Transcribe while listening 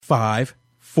5,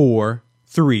 4,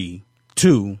 3,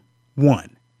 2,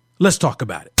 1. Let's talk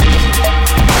about it.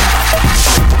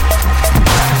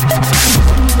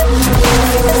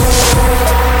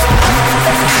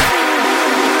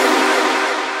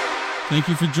 Thank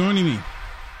you for joining me.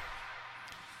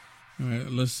 All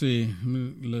right, let's see.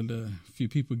 Let a few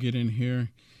people get in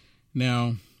here.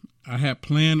 Now, I had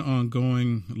planned on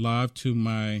going live to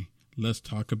my Let's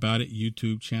Talk About It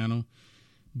YouTube channel,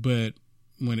 but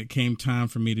when it came time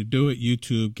for me to do it,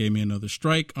 YouTube gave me another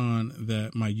strike on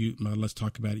that my Let's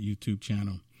Talk About It YouTube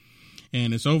channel.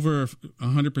 And it's over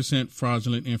 100%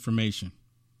 fraudulent information.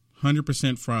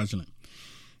 100% fraudulent.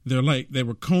 They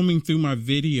were combing through my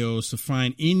videos to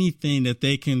find anything that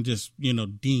they can just,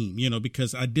 deem,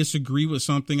 because I disagree with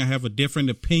something. I have a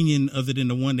different opinion other than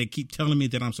the one they keep telling me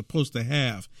that I'm supposed to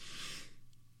have.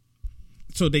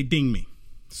 So they ding me.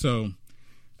 So,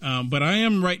 but I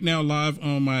am right now live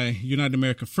on my United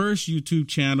America First YouTube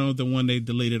channel, the one they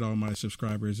deleted all my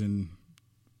subscribers and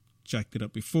jacked it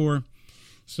up before.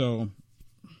 So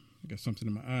I got something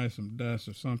in my eye, some dust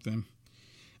or something.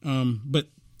 But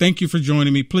thank you for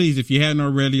joining me. Please, if you hadn't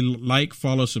already, like,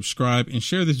 follow, subscribe, and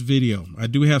share this video. I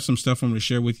do have some stuff I'm going to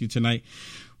share with you tonight.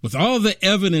 With all the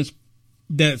evidence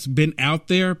that's been out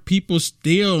there, people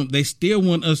still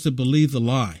want us to believe the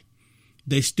lie.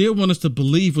 They still want us to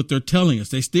believe what they're telling us.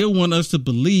 They still want us to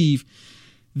believe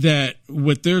that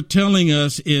what they're telling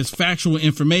us is factual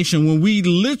information when we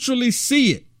literally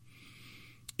see it.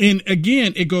 And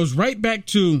again, it goes right back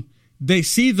to they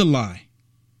see the lie.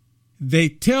 They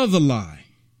tell the lie.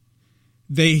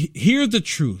 They hear the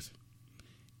truth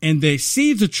and they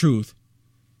see the truth,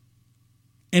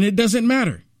 and it doesn't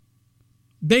matter.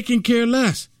 They can care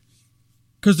less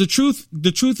because the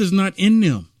truth is not in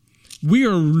them. We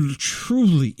are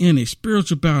truly in a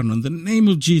spiritual battle in the name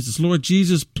of Jesus. Lord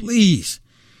Jesus, please.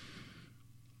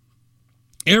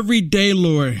 Every day,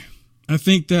 Lord, I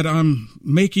think that I'm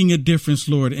making a difference,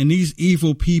 Lord, and these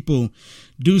evil people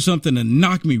do something to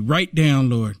knock me right down,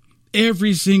 Lord.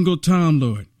 Every single time,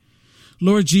 Lord.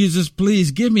 Lord Jesus,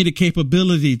 please give me the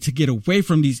capability to get away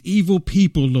from these evil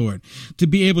people, Lord, to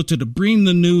be able to bring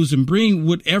the news and bring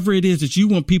whatever it is that you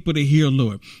want people to hear,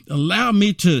 Lord. Allow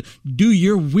me to do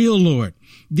your will, Lord.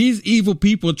 These evil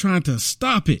people are trying to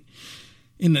stop it.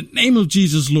 In the name of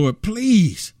Jesus, Lord,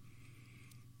 please.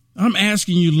 I'm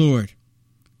asking you, Lord,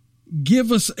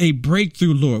 give us a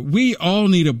breakthrough, Lord. We all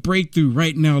need a breakthrough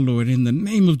right now, Lord, in the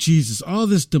name of Jesus. All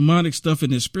this demonic stuff in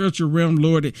the spiritual realm,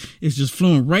 Lord, is just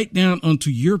flowing right down onto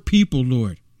your people,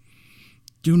 Lord.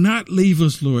 Do not leave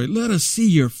us, Lord. Let us see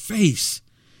your face.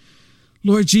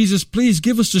 Lord Jesus, please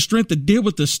give us the strength to deal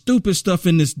with the stupid stuff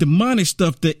and this demonic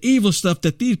stuff, the evil stuff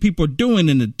that these people are doing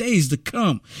in the days to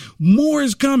come. More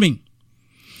is coming.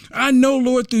 I know,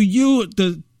 Lord, through you,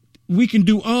 we can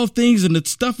do all things, and the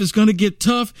stuff is going to get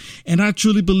tough. And I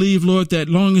truly believe, Lord, that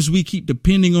long as we keep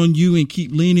depending on you and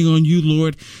keep leaning on you,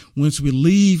 Lord, once we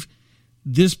leave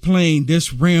this plane,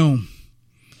 this realm,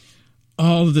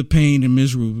 all of the pain and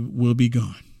misery will be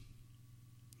gone.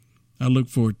 I look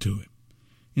forward to it.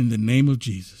 In the name of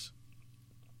Jesus.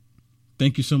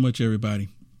 Thank you so much, everybody.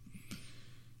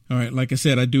 All right. Like I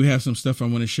said, I do have some stuff I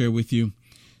want to share with you.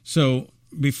 So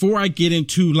before I get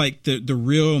into the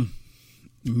real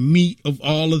meat of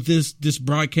all of this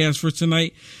broadcast for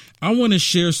tonight, I want to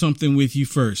share something with you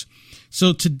first.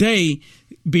 So today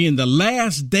being the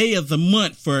last day of the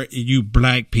month for you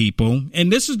black people,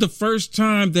 and this is the first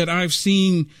time that I've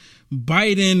seen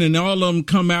Biden and all of them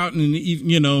come out and,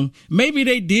 maybe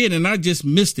they did and I just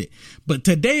missed it. But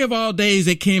today of all days,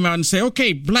 they came out and say,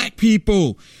 okay, black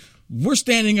people, we're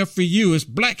standing up for you. It's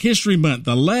Black History Month,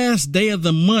 the last day of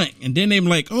the month. And then they're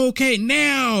like, okay,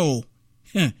 now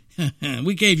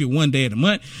we gave you one day of the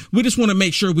month. We just want to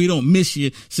make sure we don't miss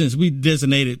you since we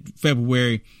designated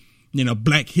February,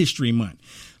 Black History Month.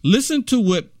 Listen to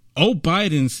what old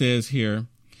Biden says here.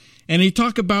 And he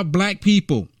talked about black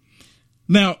people.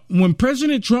 Now, when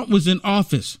President Trump was in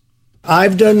office,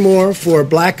 I've done more for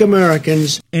black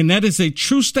Americans. And that is a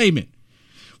true statement.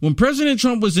 When President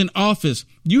Trump was in office,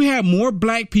 you had more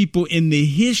black people in the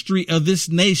history of this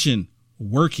nation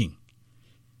working.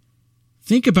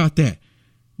 Think about that.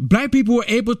 Black people were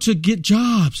able to get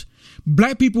jobs.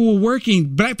 Black people were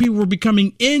working. Black people were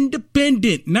becoming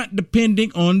independent, not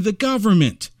depending on the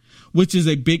government, which is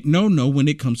a big no-no when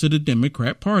it comes to the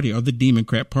Democrat Party, or the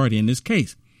Democrat Party in this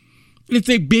case. It's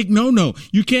a big no-no.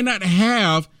 You cannot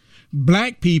have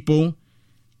black people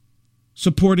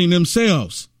supporting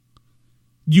themselves.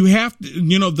 You have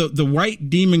to, the white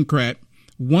Democrat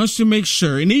wants to make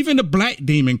sure, and even the black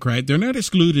Democrat, they're not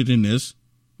excluded in this.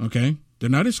 Okay. They're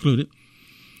not excluded.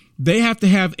 They have to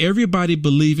have everybody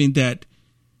believing that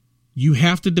you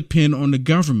have to depend on the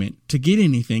government to get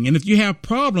anything. And if you have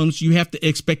problems, you have to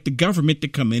expect the government to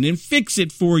come in and fix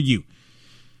it for you.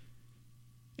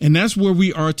 And that's where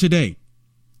we are today.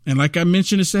 And like I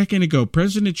mentioned a second ago,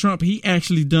 President Trump, he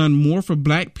actually done more for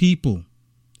black people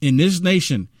in this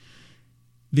nation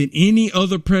than any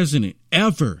other president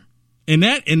ever. And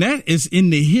that is in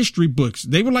the history books.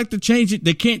 They would like to change it.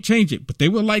 They can't change it, but they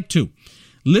would like to.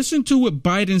 Listen to what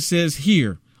Biden says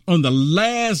here on the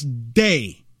last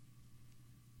day,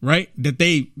 right, that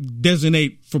they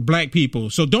designate for black people.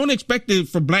 So don't expect it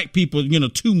for black people,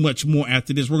 too much more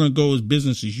after this. We're going to go as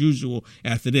business as usual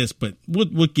after this, but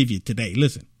we'll give you today.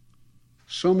 Listen.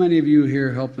 So many of you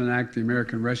here helped enact the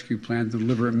American Rescue Plan to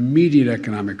deliver immediate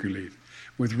economic relief,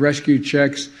 with rescue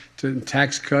checks to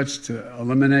tax cuts to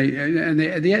eliminate. And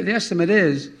the estimate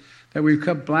is that we've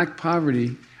cut black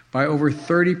poverty by over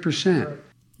 30%.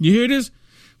 You hear this?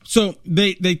 So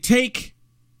they take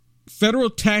federal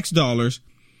tax dollars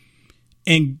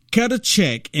and cut a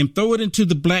check and throw it into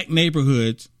the black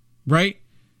neighborhoods, right?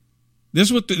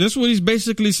 That's what he's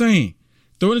basically saying.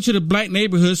 Throw it into the black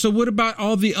neighborhoods. So what about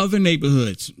all the other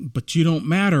neighborhoods? But you don't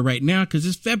matter right now because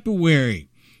it's February.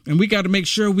 And we got to make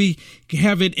sure we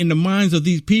have it in the minds of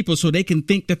these people so they can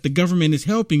think that the government is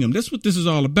helping them. That's what this is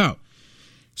all about.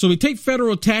 So we take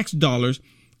federal tax dollars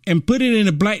and put it in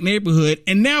a black neighborhood.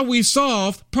 And now we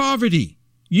solved poverty.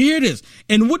 You hear this?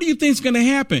 And what do you think is going to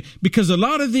happen? Because a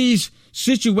lot of these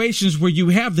situations where you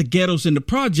have the ghettos and the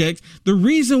projects, the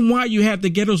reason why you have the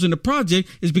ghettos and the project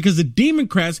is because the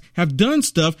Democrats have done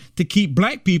stuff to keep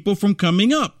black people from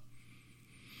coming up.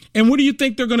 And what do you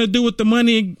think they're going to do with the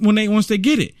money once they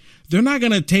get it? They're not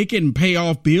going to take it and pay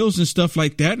off bills and stuff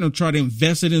like that and try to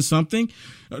invest it in something.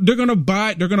 They're going to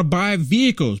buy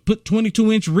vehicles, put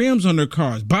 22-inch rims on their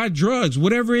cars, buy drugs,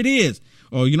 whatever it is.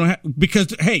 Or,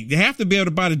 because, hey, they have to be able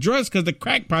to buy the drugs because the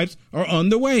crack pipes are on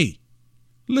the way.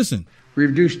 Listen. We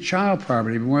reduced child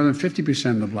poverty by more than 50%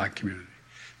 in the black community.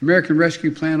 The American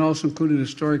Rescue Plan also included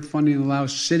historic funding that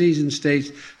allows cities and states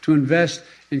to invest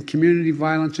in community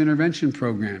violence intervention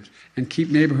programs and keep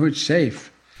neighborhoods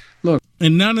safe. Look.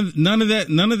 And none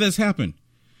of that's happened.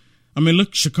 I mean,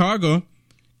 look, Chicago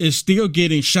is still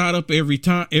getting shot up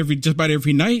just about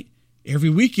every night, every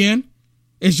weekend.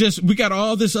 It's just we got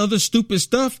all this other stupid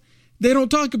stuff. They don't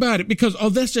talk about it because,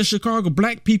 that's just Chicago.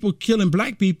 Black people killing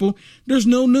black people. There's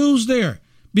no news there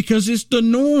because it's the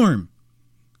norm.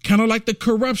 Kind of like the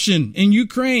corruption in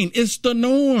Ukraine. It's the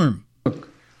norm. Look,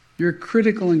 you're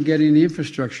critical in getting the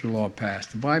infrastructure law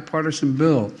passed, the bipartisan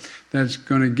bill that's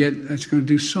going to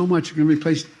do so much. It's going to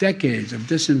replace decades of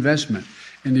disinvestment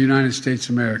in the United States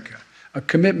of America. A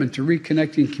commitment to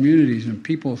reconnecting communities and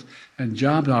peoples and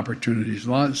job opportunities.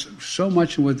 So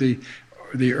much with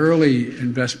the early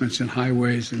investments in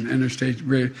highways and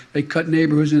interstates, they cut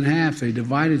neighborhoods in half. They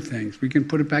divided things. We can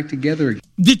put it back together again.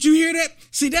 Did you hear that?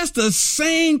 See, that's the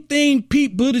same thing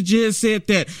Pete Buttigieg said,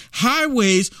 that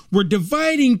highways were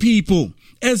dividing people,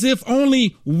 as if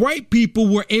only white people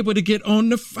were able to get on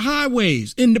the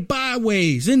highways, in the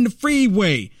byways, in the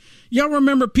freeway. Y'all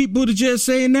remember Pete Buttigieg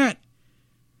saying that?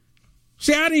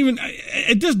 See,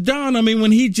 it just dawned on me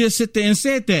when he just sit there and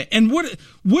said that. And what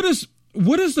is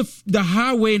the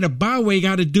highway and the byway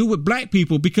got to do with black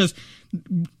people? Because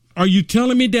are you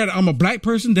telling me that I'm a black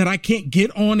person that I can't get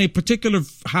on a particular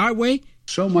highway?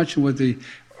 So much with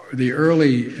the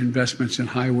early investments in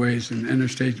highways and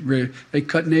interstates, they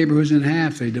cut neighborhoods in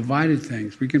half. They divided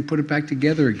things. We can put it back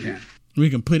together again.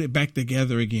 We can put it back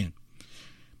together again.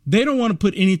 They don't want to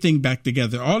put anything back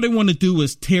together. All they want to do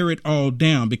is tear it all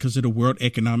down because of the World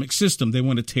Economic System. They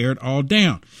want to tear it all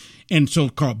down and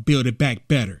so-called build it back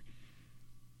better.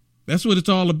 That's what it's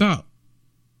all about.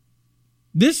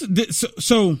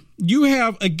 So you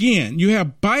have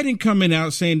Biden coming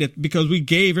out saying that because we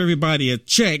gave everybody a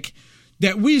check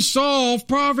that we solved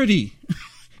poverty.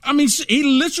 I mean, he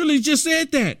literally just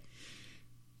said that.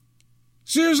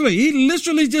 Seriously, he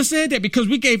literally just said that because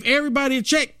we gave everybody a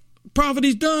check.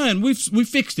 Poverty's done. We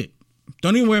fixed it.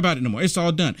 Don't even worry about it no more. It's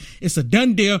all done. It's a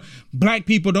done deal. Black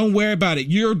people, don't worry about it.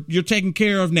 You're taken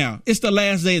care of now. It's the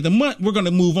last day of the month. We're going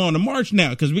to move on to March now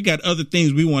because we got other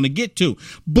things we want to get to.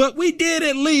 But we did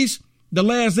at least the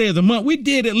last day of the month. We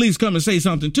did at least come and say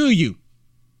something to you.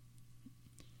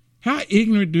 How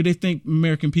ignorant do they think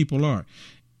American people are?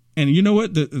 And you know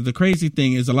what? The crazy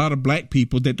thing is a lot of black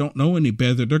people that don't know any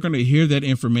better, they're going to hear that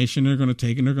information. They're going to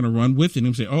take it and they're going to run with it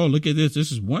and say, oh, look at this.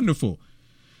 This is wonderful.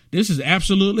 This is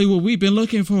absolutely what we've been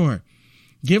looking for.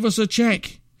 Give us a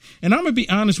check. And I'm going to be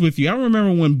honest with you. I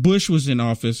remember when Bush was in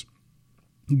office,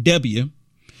 W,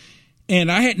 and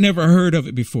I had never heard of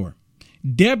it before.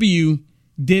 W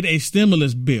did a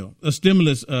stimulus bill, a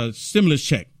stimulus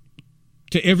check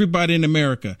to everybody in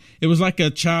America. It was like a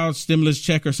child stimulus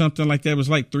check or something like that. It was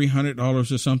like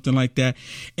 $300 or something like that.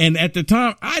 And at the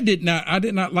time, I did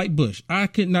not like Bush. I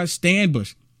could not stand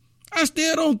Bush. I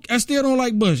still don't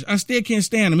like Bush. I still can't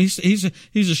stand him. He's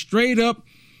a straight up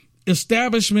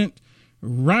establishment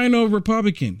rhino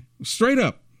Republican, straight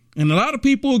up. And a lot of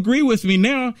people agree with me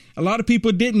now. A lot of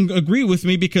people didn't agree with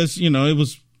me because, you know,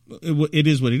 it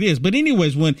is what it is. But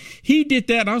anyways, when he did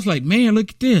that, I was like, man,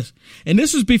 look at this. And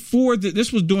this was before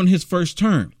this was during his first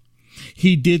term.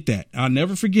 He did that. I'll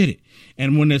never forget it.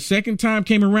 And when the second time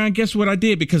came around, guess what I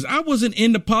did? Because I wasn't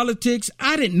into politics.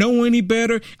 I didn't know any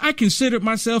better. I considered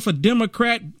myself a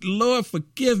Democrat. Lord,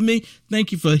 forgive me.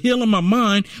 Thank you for healing my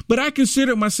mind. But I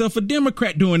considered myself a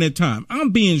Democrat during that time.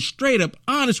 I'm being straight up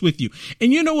honest with you.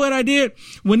 And you know what I did?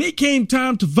 When it came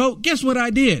time to vote, guess what I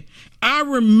did? I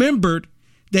remembered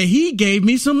that he gave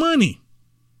me some money.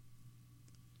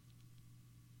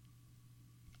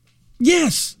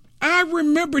 Yes, I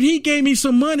remembered he gave me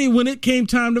some money when it came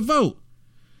time to vote.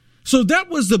 So that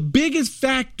was the biggest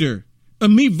factor of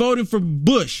me voting for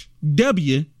Bush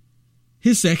W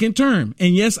his second term.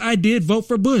 And yes, I did vote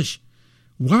for Bush.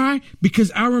 Why?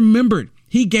 Because I remembered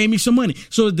he gave me some money.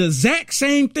 So the exact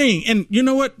same thing. And you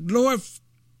know what, Lord,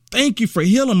 thank you for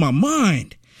healing my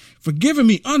mind, for giving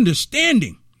me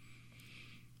understanding.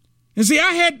 And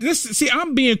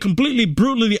I'm being completely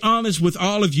brutally honest with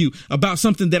all of you about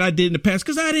something that I did in the past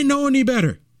because I didn't know any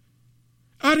better.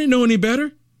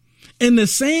 And the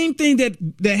same thing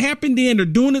that happened then, they're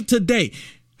doing it today.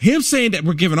 Him saying that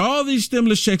we're giving all these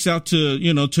stimulus checks out to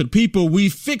the people. We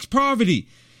fix poverty.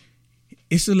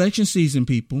 It's election season,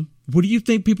 people. What do you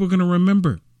think people are going to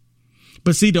remember?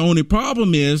 But see, the only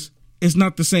problem is it's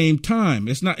not the same time.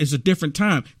 It's a different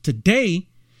time. Today,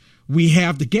 we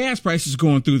have the gas prices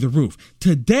going through the roof.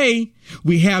 Today,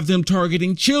 we have them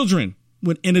targeting children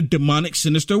in a demonic,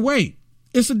 sinister way.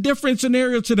 It's a different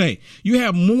scenario today. You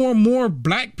have more and more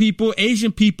black people,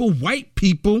 Asian people, white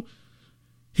people,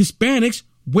 Hispanics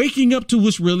waking up to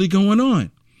what's really going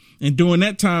on. And during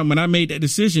that time, when I made that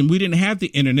decision, we didn't have the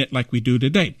internet like we do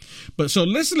today. But so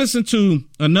let's listen to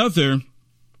another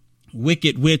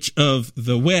wicked witch of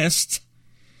the West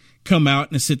come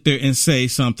out and sit there and say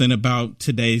something about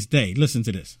today's day. Listen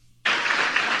to this.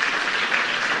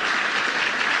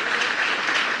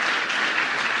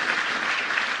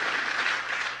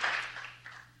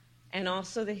 And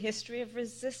also the history of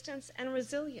resistance and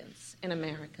resilience in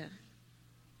America.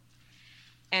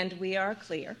 And we are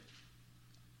clear.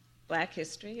 Black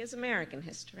history is American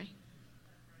history.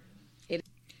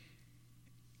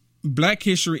 Black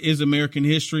history is American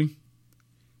history.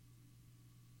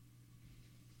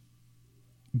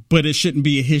 But it shouldn't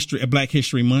be a Black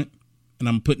History Month. And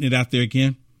I'm putting it out there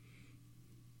again.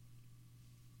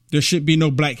 There should be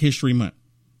no Black History Month.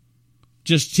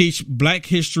 Just teach Black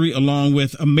history along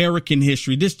with American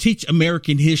history. Just teach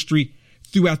American history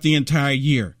throughout the entire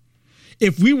year.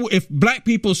 If Black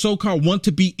people so-called want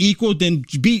to be equal, then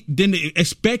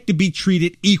expect to be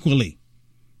treated equally.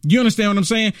 You understand what I'm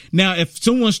saying? Now, if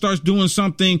someone starts doing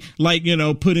something like,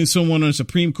 putting someone on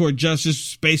Supreme Court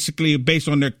justice basically based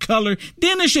on their color,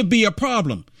 then there should be a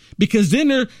problem because then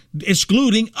they're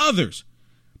excluding others.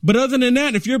 But other than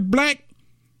that, if you're Black,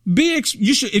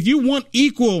 if you want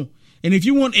equal and if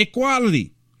you want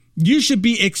equality, you should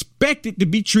be expected to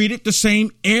be treated the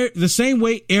same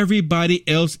way everybody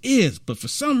else is. But for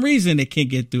some reason, they can't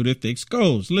get through the thick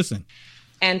skulls. Listen.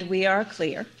 And we are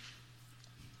clear.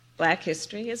 Black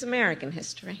history is American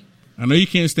history. I know you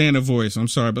can't stand a voice. I'm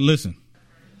sorry, but listen.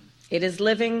 It is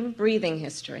living, breathing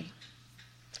history.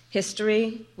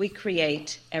 History we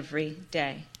create every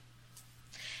day.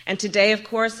 And today, of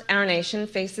course, our nation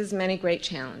faces many great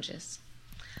challenges.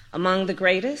 Among the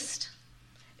greatest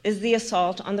is the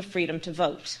assault on the freedom to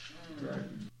vote.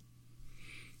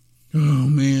 Oh,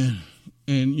 man.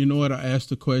 And you know what? I asked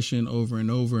the question over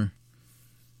and over.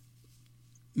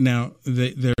 Now,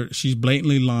 she's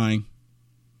blatantly lying.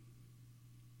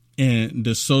 And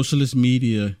the socialist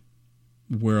media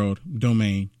world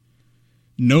domain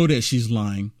know that she's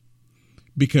lying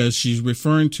because she's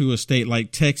referring to a state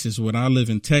like Texas, where I live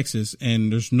in Texas,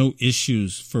 and there's no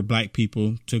issues for Black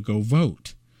people to go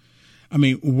vote. I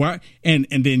mean, why? And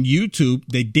then YouTube,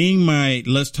 they ding my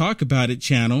Let's Talk About It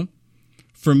channel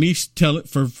for me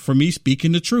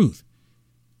speaking the truth.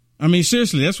 I mean,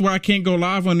 seriously, that's why I can't go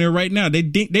live on there right now.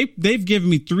 They've given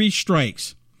me 3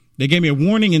 strikes. They gave me a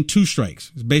warning and 2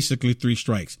 strikes. It's basically 3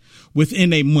 strikes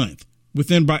within a month,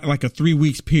 within like a 3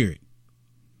 weeks period.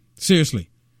 Seriously,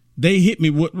 they hit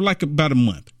me like about a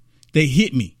month. They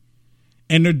hit me,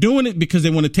 and they're doing it because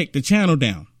they want to take the channel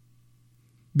down.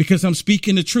 because I'm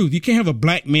speaking the truth. You can't have a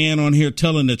black man on here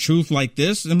telling the truth like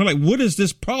this. And we're like, what is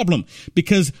this problem?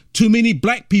 Because too many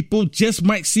black people just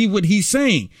might see what he's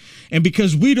saying. And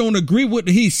because we don't agree with what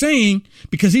he's saying,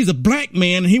 because he's a black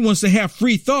man and he wants to have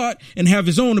free thought and have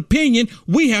his own opinion,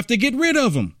 we have to get rid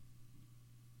of him.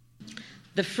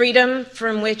 The freedom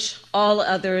from which all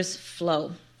others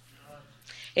flow.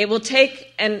 It will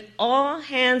take an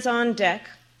all-hands-on-deck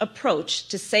approach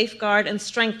to safeguard and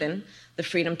strengthen the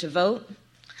freedom to vote,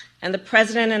 and the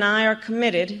President and I are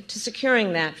committed to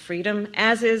securing that freedom,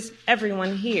 as is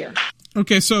everyone here.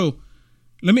 Okay, so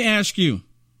let me ask you,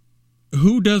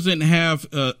 who doesn't have,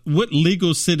 what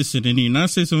legal citizen in the United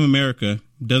States of America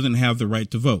doesn't have the right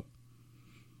to vote?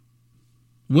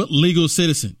 What legal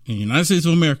citizen in the United States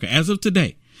of America as of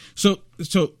today? So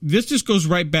this just goes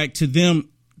right back to them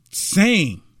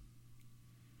saying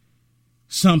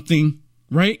something,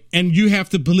 right? And you have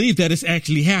to believe that it's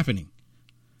actually happening.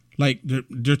 Like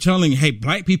they're telling, hey,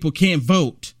 black people can't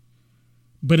vote,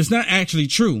 but it's not actually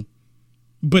true.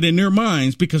 But in their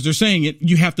minds, because they're saying it,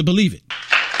 you have to believe it.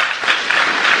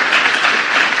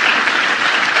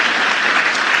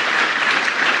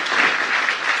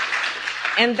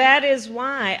 And that is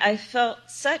why I felt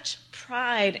such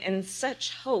pride and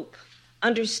such hope,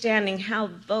 understanding how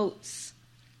votes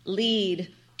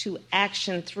lead to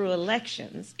action through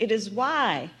elections. It is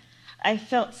why I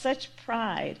felt such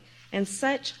pride and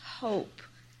such hope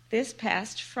this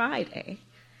past Friday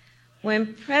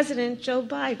when President Joe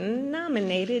Biden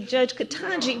nominated Judge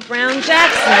Ketanji Brown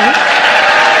Jackson.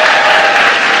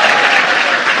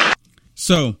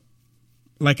 So,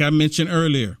 like I mentioned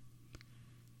earlier,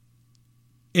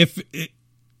 if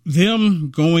them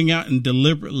going out and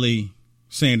deliberately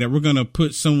saying that we're going to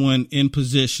put someone in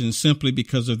position simply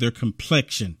because of their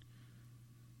complexion,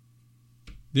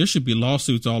 there should be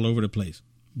lawsuits all over the place.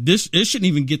 It shouldn't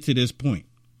even get to this point.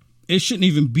 It shouldn't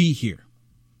even be here.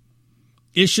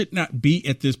 It should not be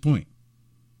at this point.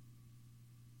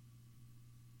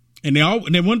 And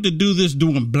they wanted to do this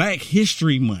during Black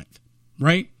History Month,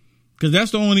 right? Because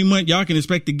that's the only month y'all can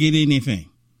expect to get anything.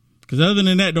 Because other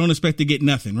than that, don't expect to get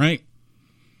nothing, right?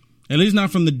 At least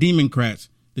not from the Democrats.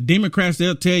 The Democrats,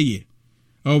 they'll tell you,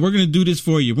 oh, we're going to do this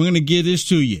for you. We're going to give this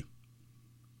to you.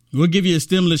 We'll give you a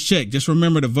stimulus check. Just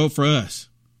remember to vote for us.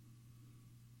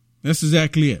 That's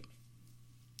exactly it.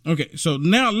 Okay, so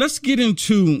now let's get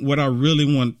into what I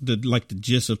really want, the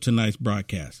gist of tonight's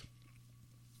broadcast.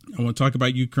 I want to talk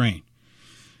about Ukraine.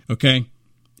 Okay,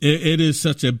 it is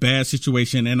such a bad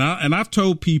situation, and I've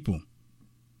told people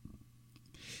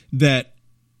that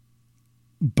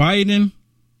Biden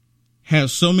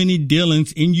has so many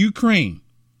dealings in Ukraine.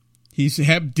 He's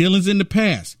had dealings in the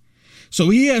past, so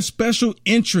he has special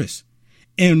interest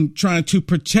in trying to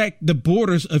protect the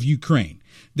borders of Ukraine.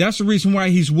 That's the reason why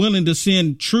he's willing to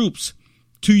send troops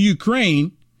to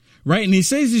Ukraine, right? And he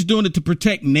says he's doing it to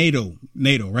protect NATO,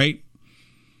 right?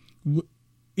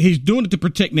 He's doing it to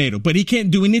protect NATO, but he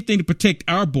can't do anything to protect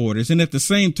our borders. And at the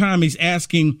same time, he's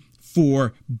asking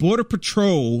for Border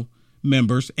Patrol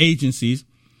members, agencies,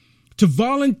 to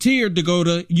volunteer to go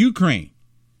to Ukraine.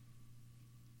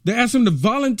 They asked them to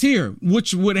volunteer,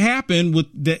 which would happen with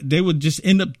that. They would just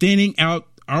end up thinning out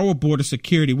our border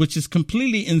security, which is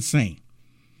completely insane.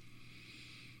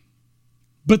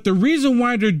 But the reason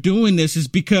why they're doing this is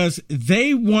because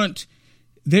they want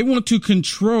to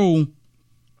control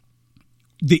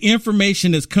the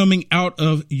information that's coming out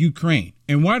of Ukraine.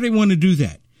 And why they want to do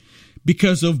that?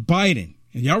 Because of Biden.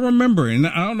 And y'all remember, and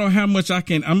I don't know how much I'm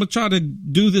going to try to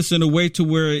do this in a way to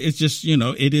where it's just,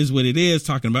 it is what it is,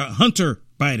 talking about Hunter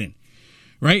Biden,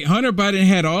 right? Hunter Biden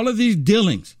had all of these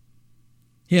dealings.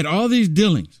 He had all these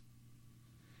dealings.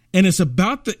 And it's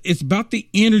about the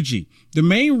energy. The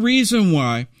main reason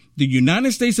why the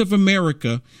United States of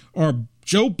America, or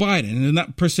Joe Biden, and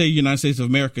not per se United States of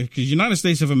America, because United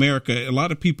States of America, a lot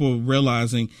of people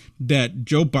realizing that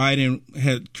Joe Biden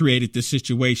had created this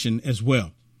situation as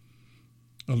well.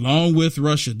 Along with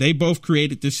Russia, they both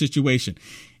created this situation.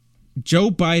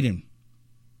 Joe Biden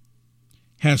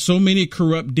has so many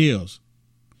corrupt deals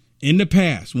in the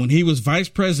past when he was vice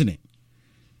president,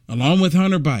 along with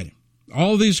Hunter Biden.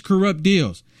 All these corrupt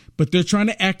deals, but they're trying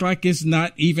to act like it's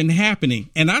not even happening.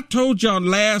 And I told y'all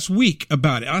last week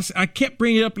about it. I kept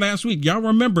bringing it up last week. Y'all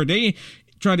remember they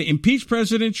tried to impeach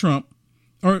President Trump,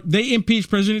 or they impeached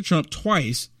President Trump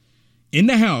twice in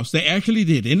the House. They actually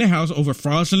did in the House over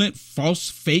fraudulent, false,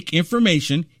 fake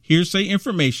information, hearsay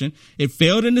information. It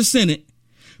failed in the Senate,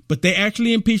 but they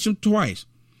actually impeached him twice.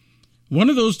 One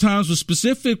of those times was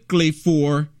specifically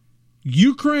for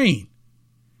Ukraine.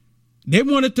 They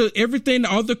wanted to, everything,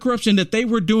 all the corruption that they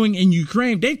were doing in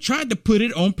Ukraine, they tried to put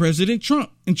it on President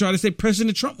Trump and try to say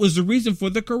President Trump was the reason for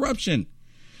the corruption.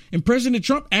 And President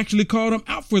Trump actually called him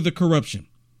out for the corruption.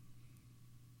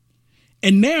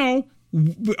 And now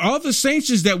all the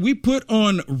sanctions that we put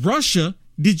on Russia,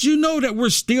 did you know that we're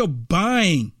still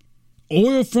buying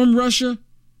oil from Russia?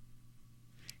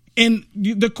 And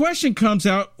the question comes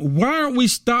out, why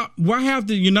have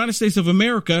the United States of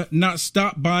America not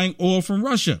stopped buying oil from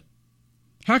Russia?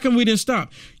 How come we didn't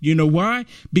stop? You know why?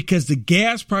 Because the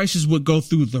gas prices would go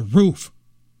through the roof.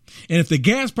 And if the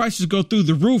gas prices go through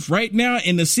the roof right now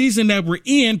in the season that we're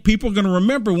in, people are going to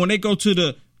remember when they go to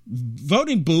the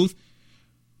voting booth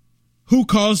who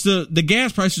caused the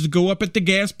gas prices to go up at the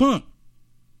gas pump.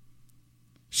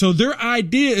 So their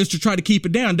idea is to try to keep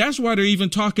it down. That's why they're even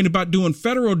talking about doing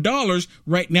federal dollars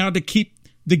right now to keep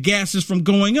the gases from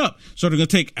going up. So they're going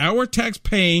to take our tax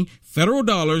paying federal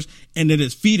dollars and then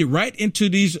it's feed it right into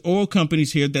these oil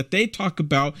companies here that they talk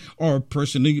about are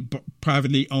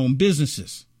privately owned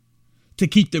businesses to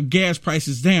keep the gas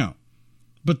prices down.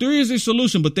 But there is a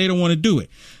solution, but they don't want to do it.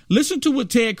 Listen to what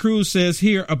Ted Cruz says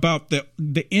here about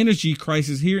the energy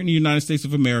crisis here in the United States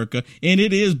of America. And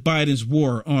it is Biden's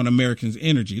war on Americans'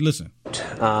 energy. Listen.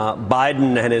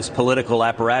 Biden and his political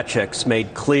apparatchiks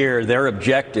made clear their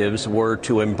objectives were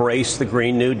to embrace the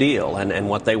Green New Deal. And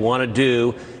what they want to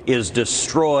do is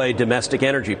destroy domestic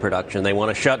energy production. They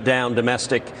want to shut down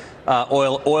domestic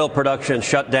oil production,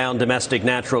 shut down domestic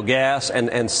natural gas.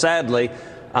 And sadly,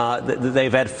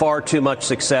 they've had far too much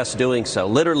success doing so.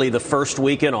 Literally the first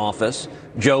week in office,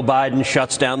 Joe Biden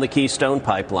shuts down the Keystone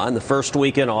Pipeline. The first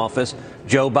week in office,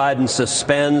 Joe Biden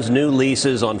suspends new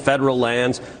leases on federal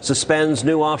lands, suspends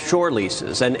new offshore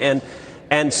leases.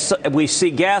 And so we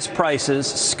see gas prices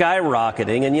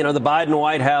skyrocketing. And, you know, the Biden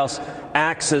White House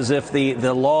acts as if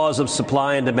the laws of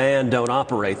supply and demand don't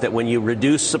operate, that when you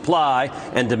reduce supply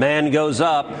and demand goes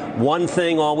up, one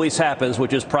thing always happens,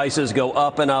 which is prices go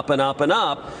up and up and up and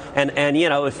up. And you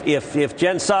know, if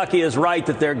Jen Psaki is right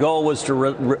that their goal was to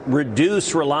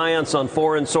reduce reliance on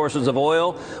foreign sources of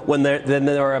oil, then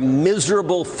they're a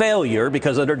miserable failure,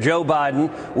 because under Joe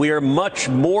Biden, we are much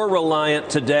more reliant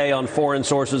today on foreign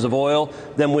sources of oil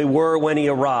than we were when he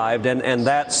arrived. And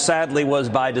that sadly was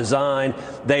by design.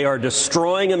 They are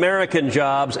destroying American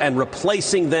jobs and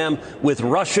replacing them with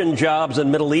Russian jobs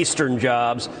and Middle Eastern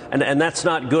jobs. And that's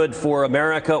not good for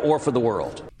America or for the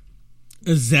world.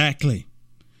 Exactly.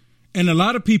 And a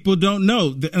lot of people don't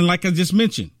know, and like I just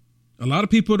mentioned, a lot of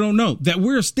people don't know that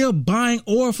we're still buying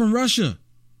oil from Russia.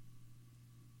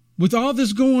 With all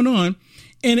this going on,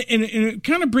 and it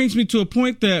kind of brings me to a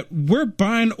point that we're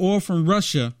buying oil from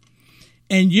Russia.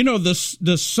 And, you know, the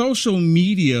social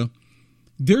media,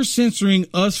 they're censoring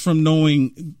us from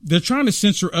knowing, they're trying to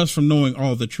censor us from knowing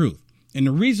all the truth. And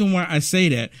the reason why I say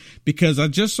that, because I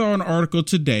just saw an article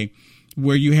today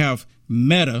where you have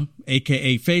Meta,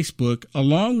 aka Facebook,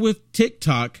 along with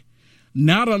TikTok,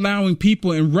 not allowing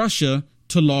people in Russia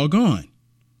to log on.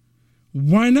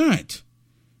 Why not?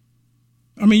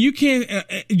 I mean, you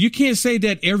can't say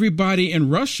that everybody in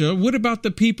Russia. What about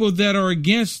the people that are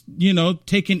against, you know,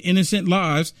 taking innocent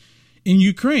lives in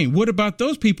Ukraine? What about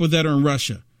those people that are in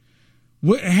Russia?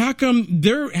 How come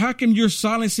you're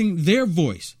silencing their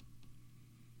voice?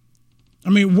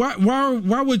 I mean,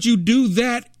 why would you do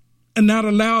that and not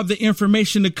allow the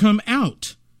information to come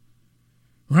out?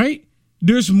 Right?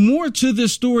 There's more to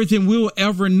this story than we'll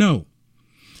ever know.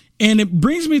 And it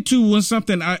brings me to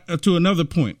to another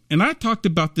point. And I talked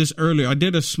about this earlier. I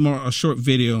did a short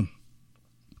video,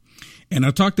 and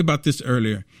I talked about this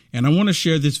earlier. And I want to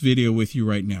share this video with you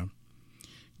right now.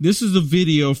 This is a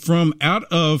video from out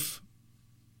of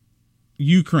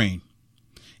Ukraine,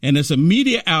 and it's a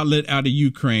media outlet out of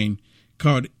Ukraine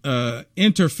called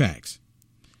Interfax.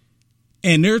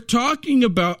 And they're talking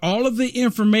about all of the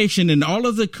information and all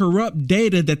of the corrupt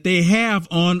data that they have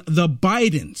on the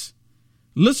Bidens.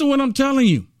 Listen what I'm telling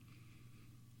you.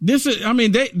 They're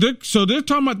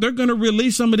talking about they're going to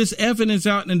release some of this evidence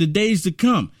out in the days to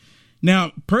come.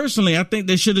 Now, personally, I think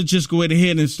they should have just go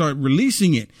ahead and start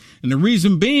releasing it. And the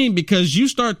reason being, because you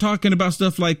start talking about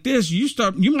stuff like this,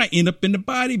 you might end up in the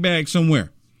body bag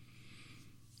somewhere.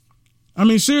 I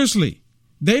mean, seriously,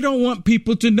 they don't want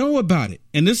people to know about it.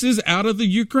 And this is out of the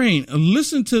Ukraine.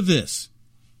 Listen to this.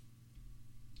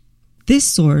 This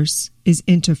source is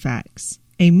Interfax,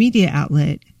 a media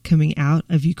outlet coming out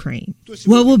of Ukraine.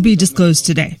 What will be disclosed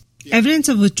today? Evidence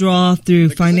of withdrawal through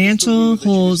financial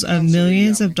holes of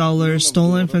millions of dollars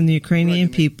stolen from the Ukrainian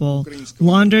people,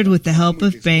 laundered with the help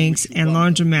of banks and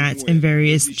laundromats in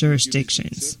various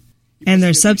jurisdictions. and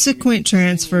their subsequent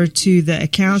transfer to the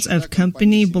accounts of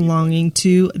company belonging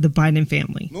to the Biden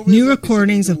family. New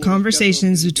recordings of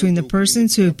conversations between the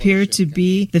persons who appear to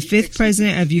be the fifth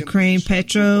president of Ukraine,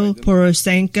 Petro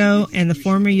Poroshenko, and the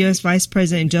former U.S. Vice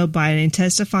President Joe Biden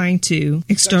testifying to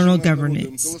external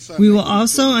governance. We will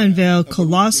also unveil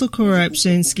colossal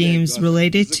corruption schemes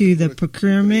related to the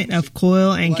procurement of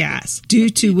oil and gas, due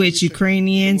to which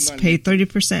Ukrainians pay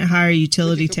 30% higher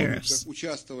utility tariffs.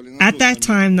 At that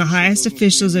time, the highest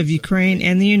officials of Ukraine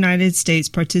and the United States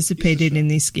participated in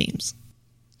these schemes.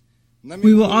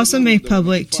 We will also make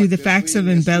public to the facts of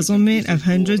embezzlement of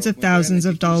hundreds of thousands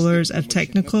of dollars of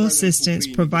technical assistance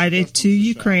provided to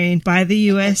Ukraine by the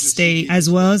U.S. state, as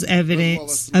well as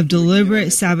evidence of deliberate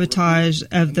sabotage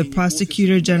of the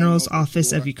Prosecutor General's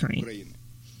Office of Ukraine.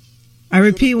 I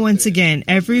repeat once again,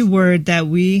 every word that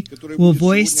we will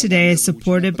voice today is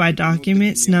supported by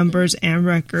documents, numbers, and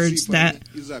records that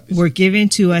were given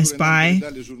to us by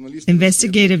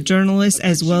investigative journalists,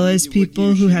 as well as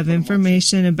people who have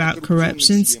information about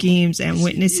corruption schemes and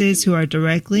witnesses who are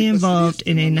directly involved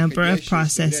in a number of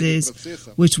processes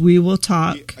which we will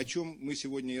talk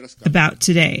about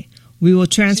today. We will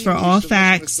transfer all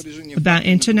facts about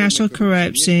international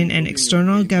corruption and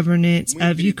external governance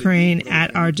of Ukraine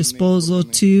at our disposal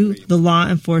to the law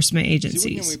enforcement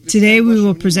agencies. Today, we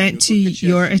will present to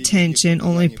your attention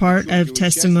only part of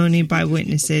testimony by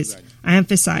witnesses. I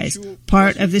emphasize,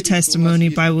 part of the testimony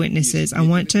by witnesses. I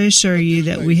want to assure you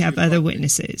that we have other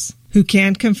witnesses who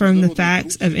can confirm the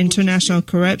facts of international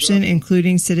corruption,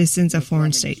 including citizens of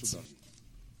foreign states.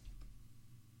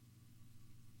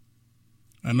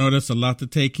 I know that's a lot to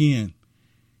take in.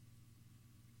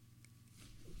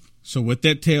 So what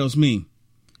that tells me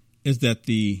is that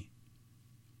the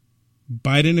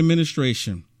Biden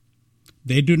administration,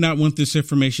 they do not want this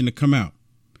information to come out.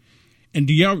 And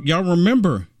do y'all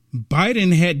remember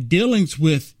Biden had dealings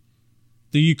with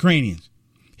the Ukrainians?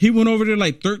 He went over there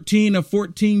like 13 or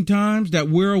 14 times that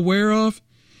we're aware of.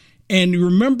 And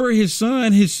remember his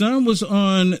son was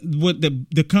on what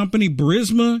the company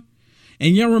Burisma.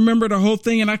 And y'all remember the whole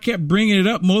thing, and I kept bringing it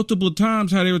up multiple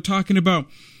times, how they were talking about,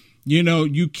 you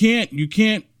can't,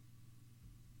 the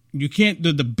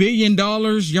 $1 billion.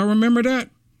 Y'all remember that?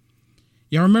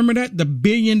 Y'all remember that? The $1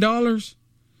 billion?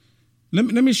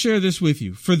 Let me share this with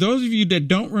you. For those of you that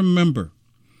don't remember,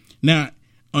 now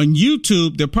on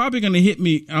YouTube, they're probably going to hit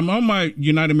me. I'm on my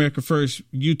United America First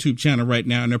YouTube channel right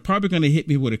now, and they're probably going to hit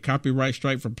me with a copyright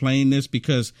strike for playing this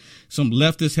because some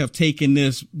leftists have taken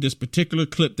this particular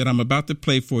clip that I'm about to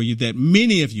play for you that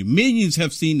many of you, millions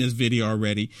have seen this video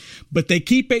already, but they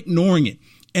keep ignoring it.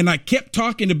 And I kept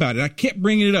talking about it. I kept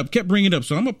bringing it up.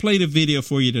 So I'm going to play the video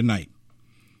for you tonight.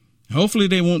 Hopefully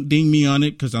they won't ding me on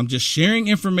it because I'm just sharing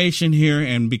information here,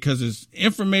 and because it's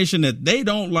information that they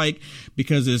don't like,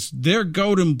 because it's their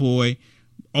golden boy,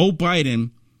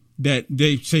 Biden, that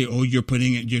they say, oh, you're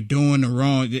doing the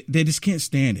wrong. They just can't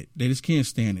stand it. They just can't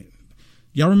stand it.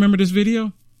 Y'all remember this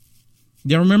video?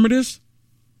 Y'all remember this?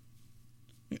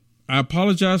 I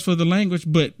apologize for the language,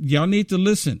 but y'all need to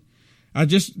listen. I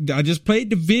just played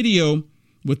the video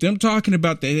with them talking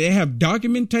about that they have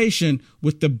documentation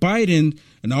with the Biden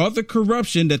and all the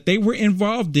corruption that they were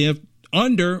involved in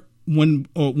under when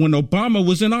Obama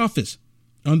was in office,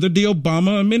 under the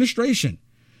Obama administration.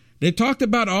 They talked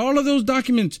about all of those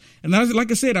documents. And like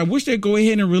I said, I wish they'd go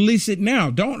ahead and release it now.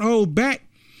 Don't hold back.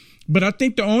 But I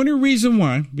think the only reason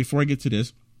why, before I get to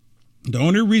this, the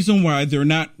only reason why they're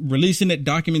not releasing that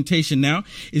documentation now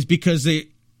is because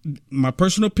my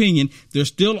personal opinion, they're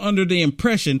still under the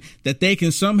impression that they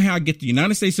can somehow get the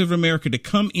United States of America to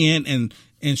come in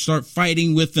and start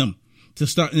fighting with them, to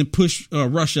start and push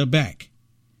Russia back.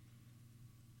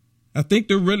 I think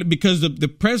they're really, because the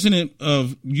president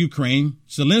of Ukraine,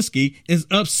 Zelensky, is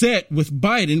upset with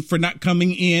Biden for not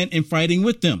coming in and fighting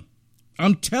with them.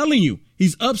 I'm telling you,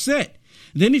 he's upset.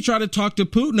 Then he tried to talk to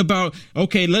Putin about,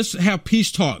 okay, let's have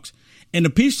peace talks. And the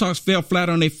peace talks fell flat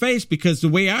on their face because the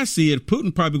way I see it,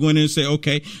 Putin probably going in and say,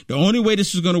 okay, the only way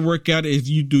this is going to work out is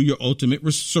you do your ultimate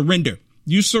surrender.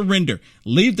 You surrender.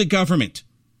 Leave the government.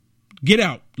 Get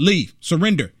out. Leave.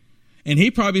 Surrender. And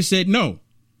he probably said no.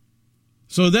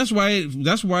 So that's why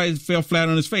it fell flat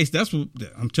on his face. That's what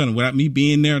I'm telling you, without me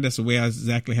being there, that's the way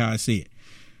exactly how I see it.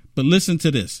 But listen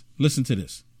to this. Listen to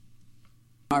this.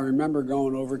 I remember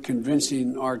going over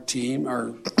convincing our team,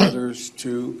 or others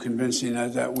too, convincing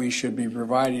us that we should be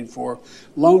providing for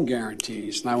loan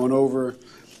guarantees. And I went over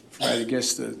for, I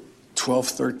guess, the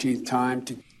 12th, 13th time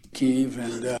to Kyiv.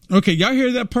 And okay, y'all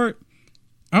hear that part?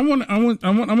 I'm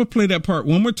gonna play that part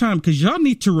one more time because y'all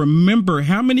need to remember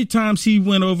how many times he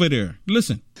went over there.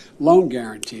 Listen. Loan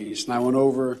guarantees. And I went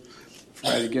over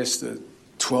I guess the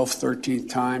 12th, 13th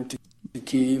time to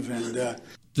Kyiv, and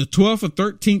the 12th or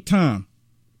 13th time.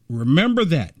 Remember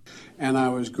that. And I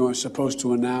was supposed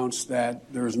to announce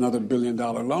that there was another $1 billion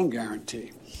loan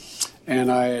guarantee.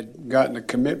 And I had gotten a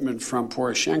commitment from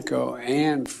Poroshenko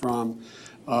and from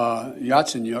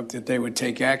Yatsenyuk that they would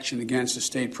take action against the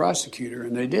state prosecutor,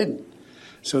 and they didn't.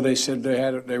 So they said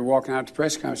they were walking out to the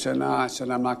press conference. I said, no, I said,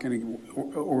 we're not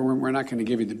going to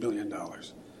give you the $1 billion.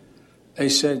 They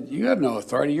said, you have no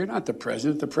authority. You're not the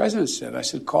president. The president said. I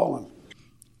said, call him.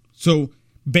 So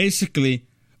basically,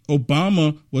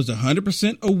 Obama was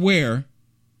 100% aware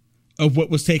of what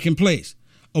was taking place.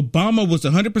 Obama was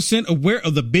 100% aware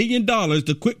of the $1 billion,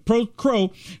 the quid pro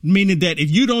quo, meaning that if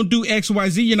you don't do X, Y,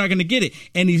 Z, you're not going to get it.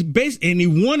 And he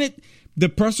wanted the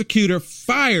prosecutor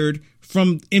fired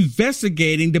from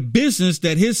investigating the business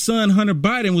that his son, Hunter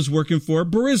Biden, was working for,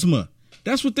 Burisma.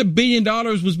 That's what the $1 billion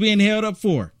was being held up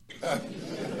for.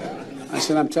 I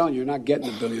said, I'm telling you, you're not getting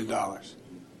the $1 billion.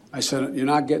 I said, you're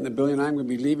not getting the $1 billion. I'm going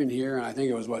to be leaving here. And I think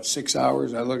it was, 6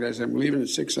 hours? I said, I'm leaving in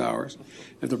 6 hours.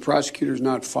 If the prosecutor's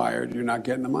not fired, you're not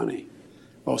getting the money.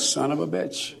 Well, son of a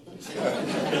bitch.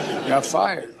 Got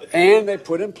fired. And they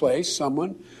put in place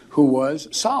someone who was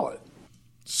solid.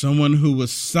 Someone who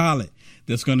was solid,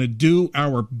 that's going to do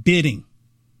our bidding.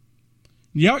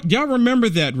 Y'all remember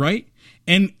that, right?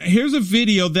 And here's a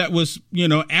video that was,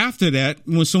 after that,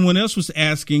 when someone else was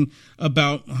asking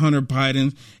about Hunter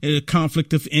Biden, a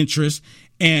conflict of interest.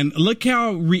 And look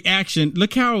how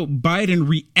Biden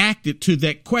reacted to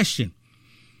that question.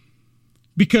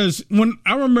 Because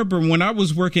I remember when I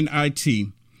was working IT,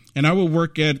 and I would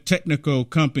work at technical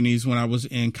companies when I was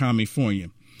in California.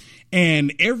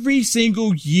 And every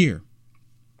single year,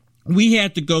 we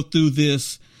had to go through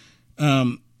this,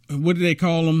 what do they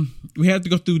call them? We had to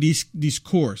go through these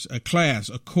course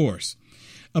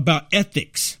about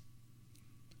ethics.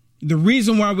 The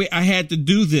reason why I had to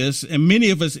do this, and many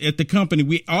of us at the company,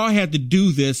 we all had to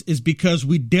do this, is because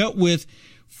we dealt with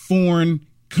foreign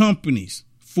companies,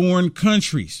 foreign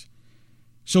countries.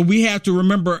 So we have to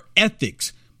remember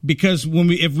ethics, because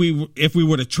if we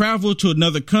were to travel to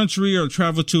another country or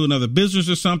travel to another business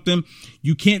or something,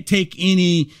 you can't take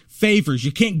any favors.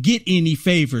 You can't get any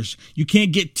favors. You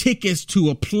can't get tickets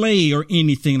to a play or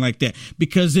anything like that,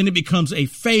 because then it becomes a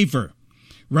favor,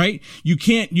 right? You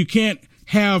can't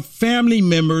have family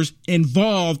members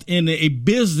involved in a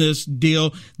business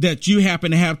deal that you happen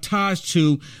to have ties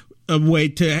to, a way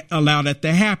to allow that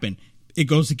to happen. It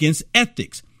goes against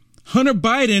ethics. Hunter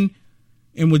Biden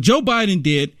and what Joe Biden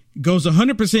did goes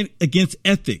 100% against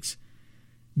ethics.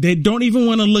 They don't even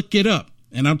want to look it up.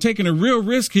 And I'm taking a real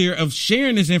risk here of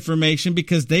sharing this information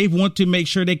because they want to make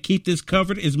sure they keep this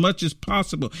covered as much as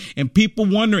possible. And people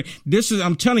wondering,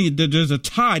 I'm telling you, there's a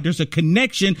tie, there's a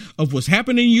connection of what's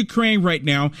happening in Ukraine right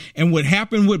now and what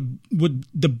happened with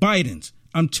the Bidens.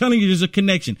 I'm telling you, there's a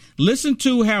connection. Listen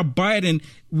to how Biden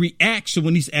reacts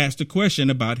when he's asked a question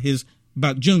about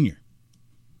Junior.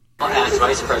 As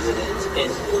vice president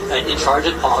in charge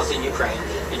of policy in Ukraine,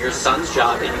 and your son's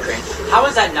job in Ukraine, how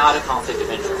is that not a conflict of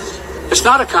interest? It's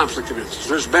not a conflict of interest.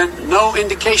 There's been no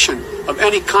indication of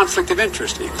any conflict of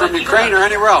interest from Ukraine or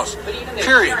anywhere else.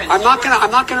 Period. I'm not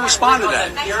going to respond to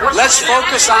that. Let's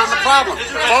focus on the problem.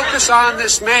 Focus on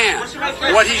this man,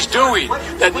 what he's doing,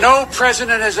 that no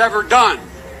president has ever done.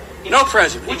 No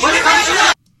president.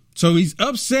 So he's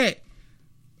upset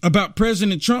about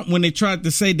President Trump when they tried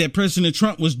to say that President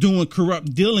Trump was doing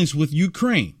corrupt dealings with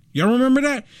Ukraine. Y'all remember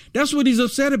that? That's what he's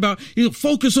upset about. He'll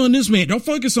focus on this man. Don't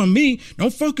focus on me.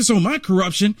 Don't focus on my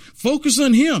corruption. Focus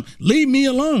on him. Leave me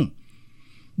alone.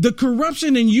 The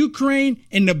corruption in Ukraine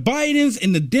and the Bidens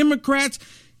and the Democrats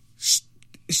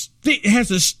has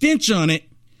a stench on it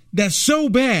that's so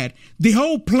bad. The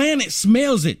whole planet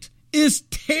smells it. It's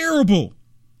terrible.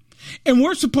 And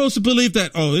we're supposed to believe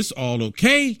that, it's all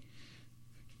okay.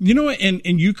 You know what?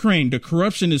 In Ukraine, the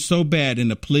corruption is so bad in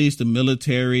the police, the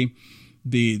military,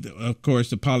 of course,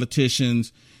 the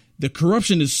politicians. The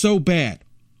corruption is so bad.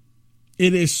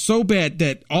 It is so bad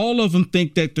that all of them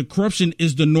think that the corruption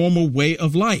is the normal way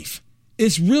of life.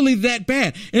 It's really that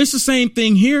bad. And it's the same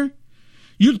thing here.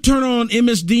 You turn on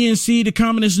MSDNC, the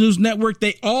Communist News Network,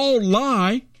 they all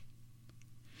lie.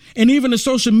 And even the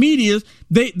social media,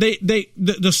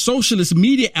 the socialist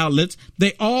media outlets,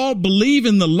 they all believe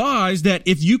in the lies that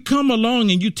if you come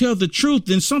along and you tell the truth,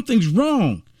 then something's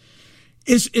wrong.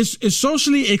 It's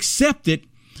socially accepted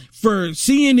for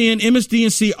CNN,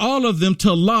 MSDNC, all of them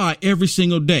to lie every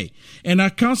single day. And I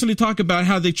constantly talk about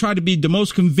how they try to be the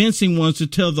most convincing ones to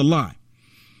tell the lie.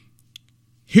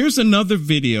 Here's another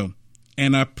video,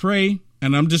 and I pray,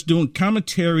 and I'm just doing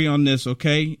commentary on this,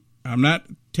 okay? I'm not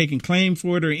taking claim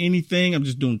for it or anything. I'm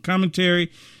just doing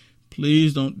commentary.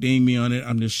 Please don't ding me on it.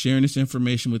 I'm just sharing this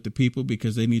information with the people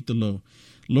because they need to know.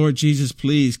 Lord Jesus,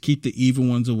 please keep the evil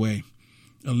ones away.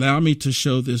 Allow me to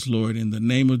show this, Lord, in the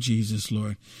name of Jesus,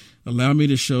 Lord. Allow me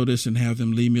to show this and have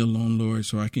them leave me alone, Lord,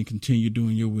 so I can continue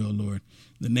doing your will, Lord.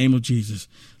 In the name of Jesus.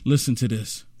 Listen to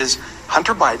this.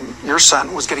 Hunter Biden, your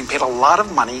son, was getting paid a lot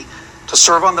of money to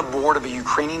serve on the board of a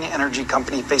Ukrainian energy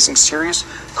company facing serious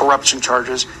corruption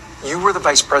charges. You were the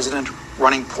vice president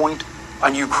running point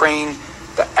on Ukraine.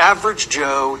 The average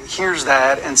Joe hears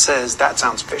that and says, that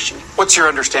sounds fishy. What's your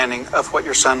understanding of what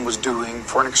your son was doing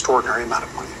for an extraordinary amount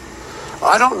of money?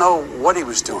 I don't know what he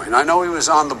was doing. I know he was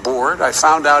on the board. I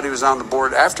found out he was on the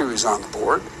board after he was on the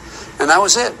board, and that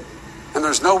was it. And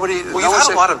there's nobody... Well, you've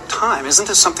had a lot of time. Isn't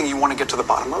this something you want to get to the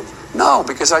bottom of? No,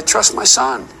 because I trust my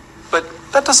son. But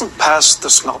that doesn't pass the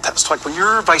smell test. Like, when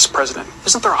you're vice president,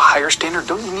 isn't there a higher standard?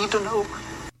 Don't you need to know?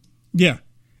 Yeah.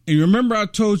 And remember I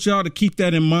told y'all to keep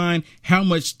that in mind, how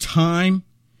much time,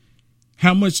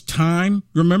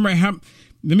 remember how,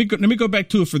 let me go back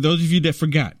to it for those of you that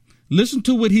forgot. Listen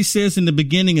to what he says in the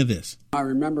beginning of this. I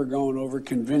remember going over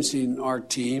convincing our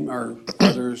team, or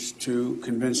others too,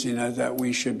 convincing us that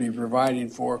we should be providing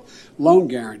for loan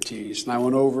guarantees. And I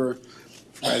went over,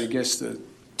 I guess, the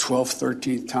 12th,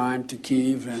 13th time to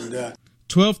Kyiv. And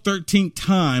 12th or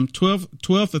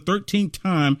 13th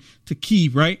time to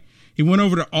Kyiv, right? He went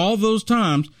over to all those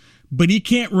times, but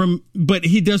he but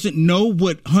he doesn't know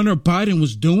what Hunter Biden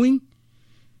was doing.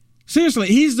 Seriously,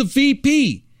 he's the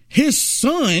VP. His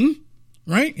son,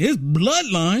 right? His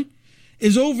bloodline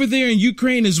is over there in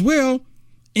Ukraine as well,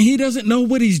 and he doesn't know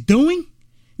what he's doing.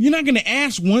 You're not going to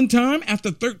ask one time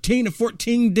after 13 or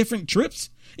 14 different trips,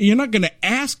 and you're not going to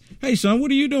ask, hey, son,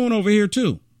 what are you doing over here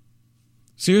too?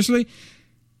 Seriously?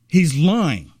 He's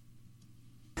lying.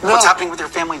 What's happening with your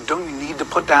family? Don't you need to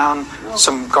put down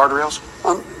some guardrails?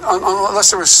 Unless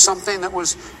there was something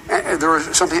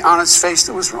something on its face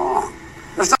that was wrong.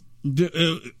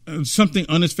 Something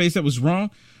on his face that was wrong.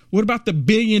 What about the $1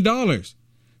 billion?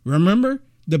 Remember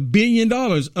the $1 billion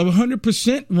of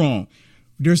 100% wrong.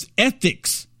 There's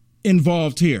ethics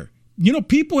involved here. You know,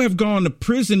 people have gone to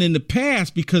prison in the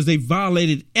past because they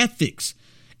violated ethics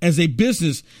as a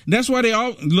business. That's why they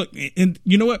all look, and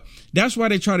you know what? That's why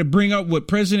they try to bring up what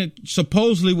President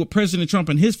Trump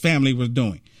and his family was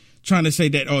doing, trying to say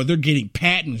that, oh, they're getting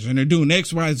patents and they're doing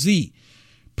X, Y, Z.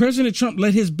 President Trump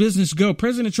let his business go.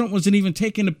 President Trump wasn't even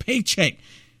taking a paycheck.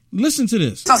 Listen to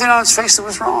this. Nothing on his face that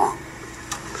was wrong.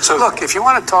 So look, if you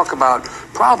want to talk about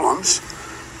problems,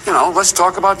 let's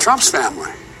talk about Trump's family.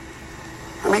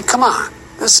 I mean, come on.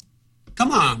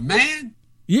 Come on, man.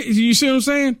 You see what I'm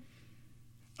saying?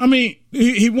 I mean,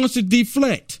 he wants to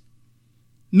deflect.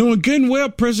 Knowing good and well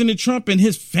President Trump and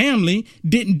his family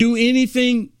didn't do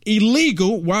anything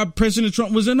illegal while President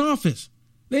Trump was in office.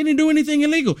 They didn't do anything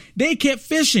illegal. They kept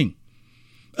fishing.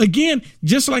 Again,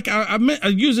 just like I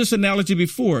used this analogy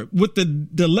before, what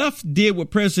the left did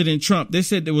with President Trump, they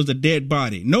said there was a dead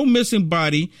body, no missing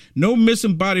body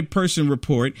person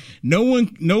report,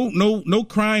 no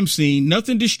crime scene,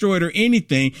 nothing destroyed or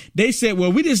anything. They said,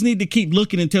 well, we just need to keep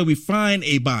looking until we find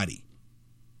a body,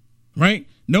 right?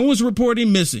 No one's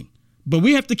reporting missing, but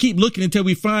we have to keep looking until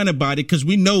we find a body because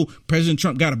we know President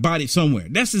Trump got a body somewhere.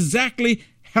 That's exactly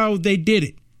how they did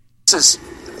it.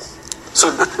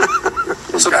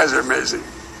 These guys are amazing.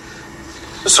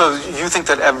 So you think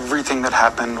that everything that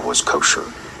happened was kosher?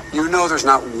 You know there's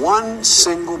not one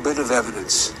single bit of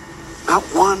evidence, not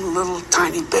one little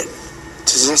tiny bit, to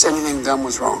suggest anything done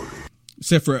was wrong.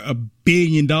 Except for $1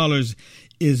 billion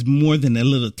is more than a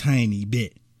little tiny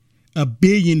bit. $1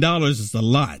 billion is a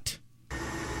lot.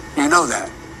 You know that,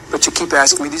 but you keep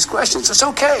asking me these questions. It's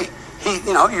okay.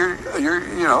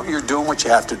 You're doing what you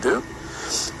have to do.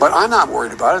 But I'm not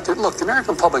worried about it. Look, the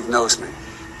American public knows me.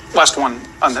 Last one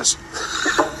on this.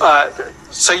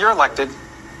 Say you're elected,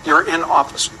 you're in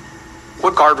office.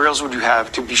 What guardrails would you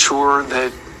have to be sure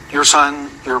that your son,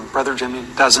 your brother Jimmy,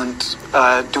 doesn't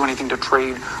do anything to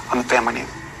trade on the family name?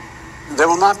 They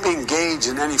will not be engaged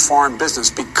in any foreign business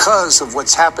because of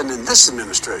what's happened in this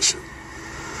administration.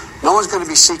 No one's going to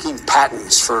be seeking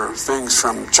patents for things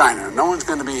from China. No one's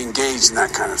going to be engaged in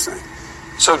that kind of thing.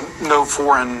 So no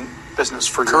foreign business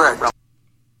for correct.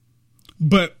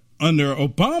 But under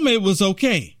Obama, it was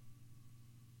okay,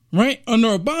 right? Under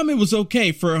Obama, it was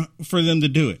okay for them to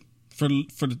do it,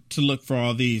 to look for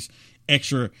all these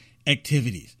extra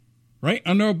activities, right?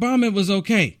 Under Obama, it was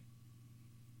okay,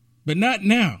 but not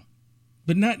now.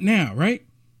 Right?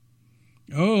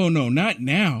 Oh no, not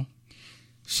now.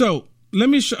 So I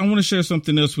want to share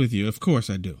something else with you. Of course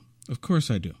I do.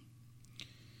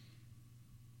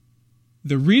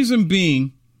 The reason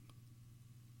being,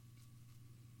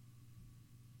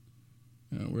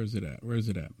 where's it at?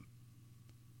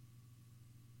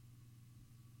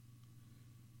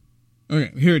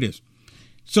 Okay, here it is.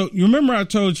 So you remember I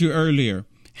told you earlier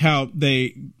how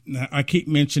I keep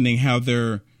mentioning how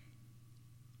they're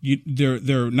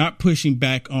not pushing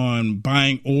back on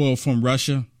buying oil from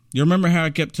Russia. You remember how I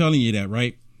kept telling you that,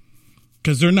 right?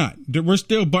 Because they're not. We're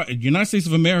still, United States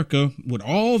of America, with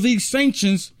all these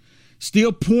sanctions,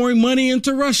 still pouring money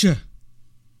into Russia.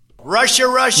 Russia.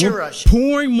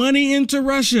 Pouring money into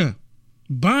Russia,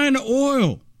 buying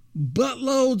oil,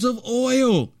 buttloads of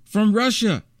oil from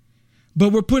Russia.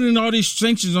 But we're putting all these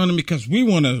sanctions on them because we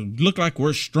want to look like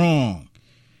we're strong.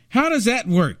 How does that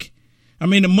work? I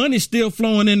mean, the money's still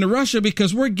flowing into Russia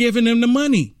because we're giving them the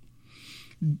money.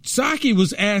 Psaki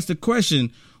was asked the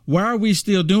question, why are we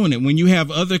still doing it when you have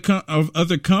other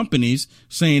companies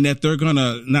saying that they're going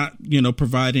to not,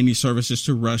 provide any services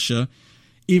to Russia,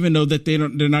 even though that they're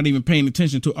not even paying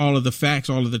attention to all of the facts,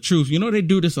 all of the truth. They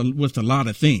do this with a lot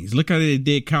of things. Look how they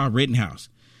did Kyle Rittenhouse.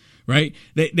 Right.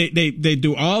 They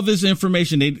do all this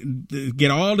information. They get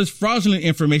all this fraudulent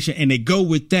information and they go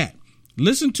with that.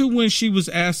 Listen to when she was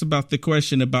asked about the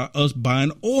question about us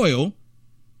buying oil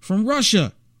from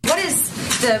Russia. What is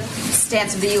the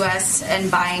stance of the U.S.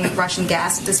 and buying Russian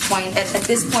gas at this point? At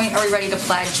this point, are we ready to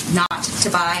pledge not to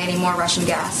buy any more Russian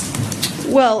gas?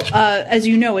 Well, as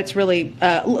you know, it's really.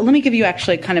 Let me give you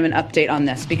actually kind of an update on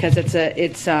this because I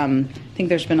think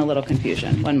there's been a little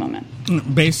confusion. One moment.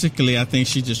 Basically, I think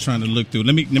she's just trying to look through.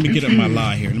 Let me get up my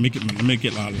lie here. Let me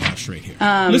get my lie straight here.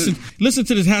 Listen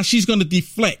to this. How she's going to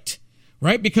deflect,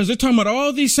 right? Because they're talking about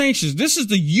all these sanctions. This is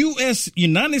the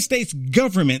United States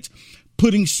government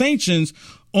putting sanctions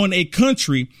on a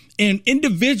country and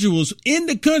individuals in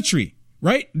the country.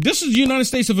 Right? This is the United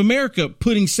States of America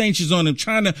putting sanctions on them,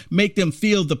 trying to make them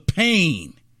feel the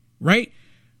pain. Right?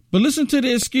 But listen to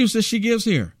the excuse that she gives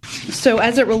here. So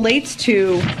as it relates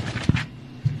to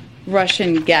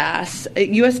Russian gas,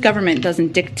 U.S. government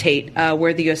doesn't dictate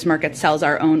where the U.S. market sells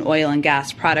our own oil and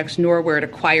gas products, nor where it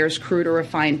acquires crude or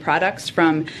refined products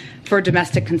for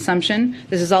domestic consumption.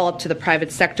 This is all up to the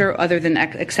private sector, other than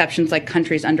exceptions like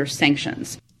countries under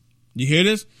sanctions. You hear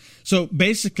this? So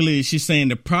basically, she's saying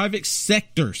the private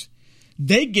sectors,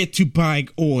 they get to buy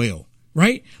oil,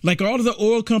 right? Like all of the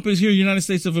oil companies here in the United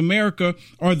States of America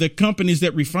are the companies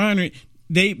that refine it.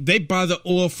 They buy the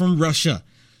oil from Russia.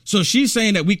 So she's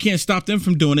saying that we can't stop them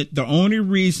from doing it. The only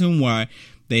reason why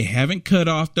they haven't cut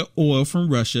off the oil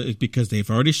from Russia is because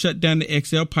they've already shut down the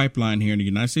XL pipeline here in the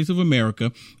United States of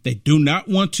America. They do not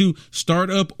want to start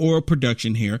up oil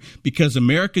production here because the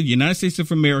United States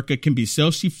of America can be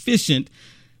self-sufficient.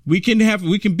 We can have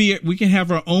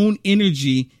our own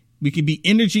energy. We can be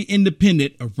energy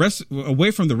independent, away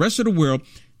from the rest of the world.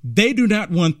 They do not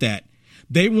want that.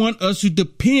 They want us to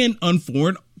depend on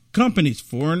foreign companies,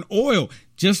 foreign oil,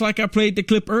 just like I played the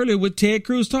clip earlier with Ted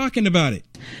Cruz talking about it.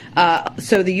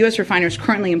 So the U.S. refiners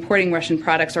currently importing Russian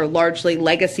products are largely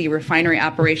legacy refinery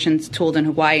operations tooled in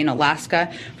Hawaii and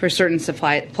Alaska for certain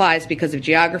supplies because of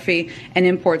geography, and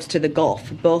imports to the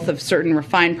Gulf, both of certain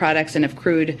refined products and of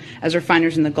crude, as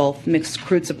refiners in the Gulf mix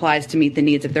crude supplies to meet the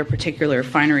needs of their particular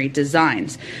refinery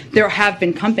designs. There have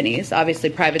been companies, obviously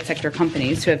private sector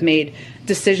companies, who have made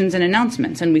decisions and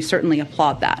announcements, and we certainly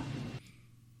applaud that.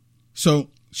 So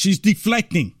she's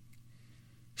deflecting.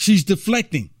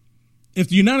 If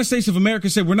the United States of America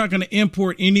said we're not going to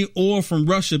import any oil from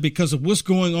Russia because of what's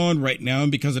going on right now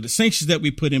and because of the sanctions that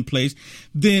we put in place,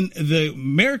 then the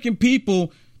American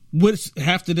people would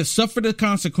have to suffer the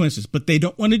consequences. But they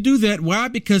don't want to do that. Why?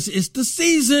 Because it's the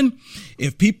season.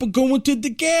 If people go into the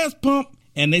gas pump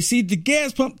and they see the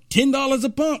gas pump, $10 a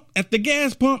pump at the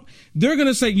gas pump, they're going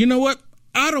to say, you know what?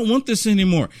 I don't want this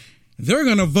anymore. They're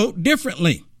going to vote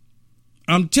differently.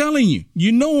 I'm telling you,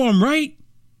 I'm right.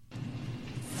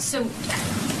 So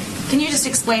can you just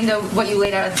explain, though, what you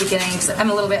laid out at the beginning? Because I'm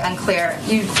a little bit unclear.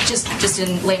 You just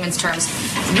in layman's terms,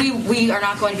 we are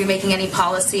not going to be making any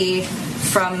policy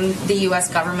from the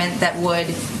U.S. government that would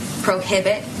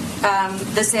prohibit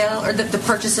the sale or the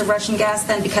purchase of Russian gas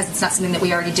then, because it's not something that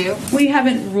we already do? We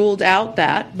haven't ruled out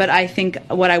that, but I think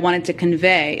what I wanted to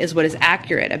convey is what is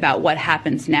accurate about what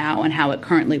happens now and how it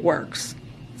currently works.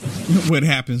 What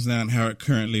happens now and how it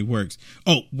currently works.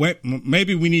 Oh,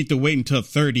 maybe we need to wait until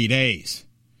 30 days.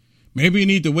 Maybe we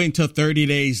need to wait until 30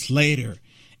 days later.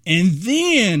 And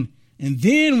then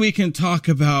we can talk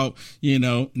about,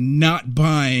 not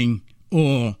buying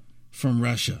oil from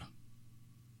Russia.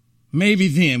 Maybe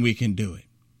then we can do it.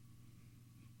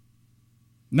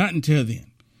 Not until then.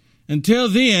 Until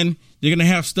then, you're going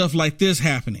to have stuff like this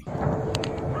happening.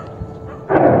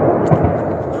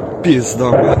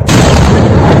 Пизда, блядь.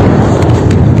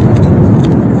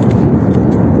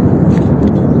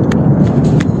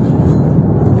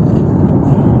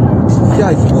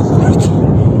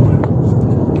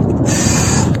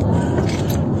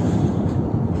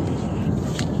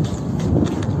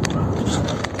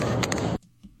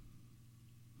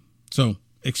 So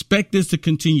expect this to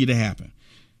continue to happen.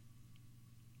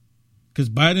 Because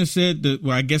Biden said that,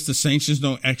 well, I guess the sanctions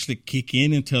don't actually kick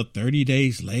in until 30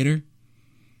 days later.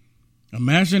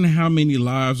 Imagine how many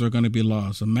lives are going to be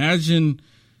lost. Imagine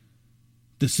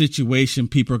the situation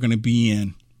people are going to be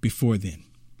in before then.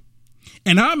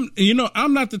 And I'm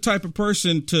not the type of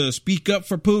person to speak up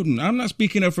for Putin. I'm not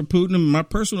speaking up for Putin. In my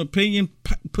personal opinion,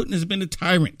 Putin has been a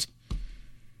tyrant,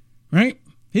 right?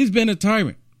 He's been a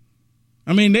tyrant.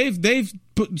 I mean, they've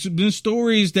been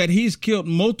stories that he's killed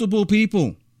multiple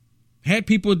people, had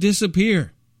people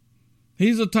disappear.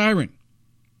 He's a tyrant.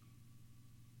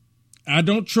 I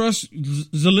don't trust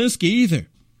Zelensky either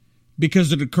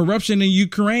because of the corruption in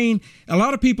Ukraine. A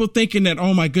lot of people thinking that,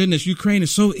 oh my goodness, Ukraine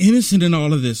is so innocent in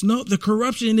all of this. No, the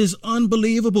corruption is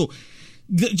unbelievable.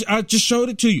 I just showed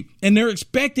it to you, and they're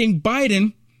expecting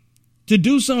Biden to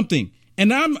do something.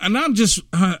 And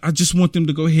I just want them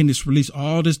to go ahead and just release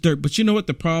all this dirt. But you know what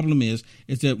the problem is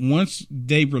that once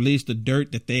they release the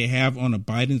dirt that they have on the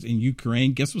Bidens in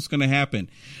Ukraine, guess what's going to happen?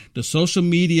 The social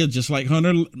media, just like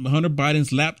Hunter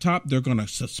Biden's laptop, they're going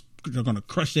to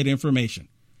crush that information.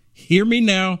 Hear me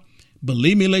now.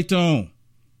 Believe me later on.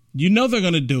 You know they're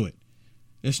going to do it.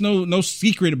 There's no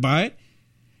secret about it.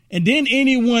 And then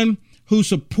anyone who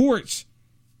supports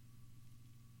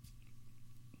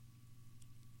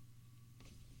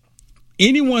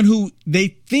anyone who they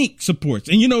think supports.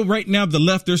 And you know, right now, the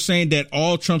left, they're saying that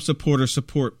all Trump supporters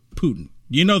support Putin.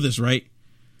 You know this, right?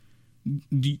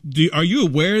 Are you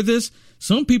aware of this?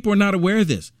 Some people are not aware of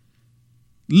this.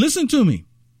 Listen to me.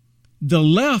 The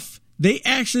left, they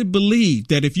actually believe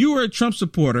that if you are a Trump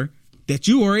supporter, that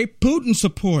you are a Putin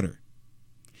supporter.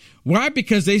 Why?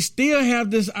 Because they still have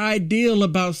this ideal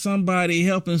about somebody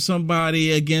helping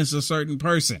somebody against a certain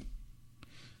person.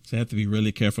 So I have to be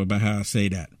really careful about how I say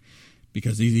that.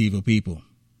 Because these evil people,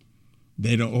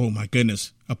 they don't, oh my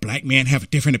goodness, a black man have a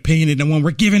different opinion than the one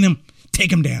we're giving him. Take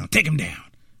him down. Take him down.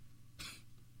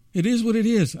 It is what it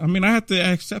is. I mean, I have to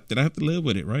accept it. I have to live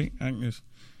with it, right?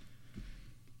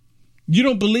 You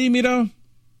don't believe me, though?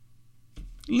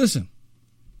 Listen.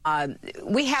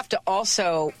 We have to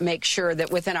also make sure that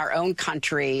within our own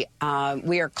country,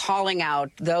 we are calling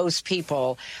out those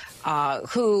people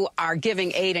who are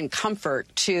giving aid and comfort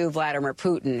to Vladimir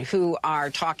Putin, who are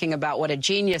talking about what a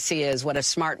genius he is, what a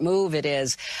smart move it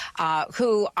is,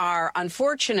 who are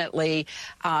unfortunately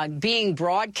being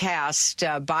broadcast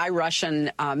by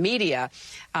Russian media,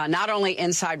 not only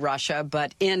inside Russia,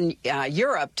 but in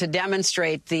Europe to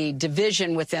demonstrate the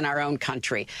division within our own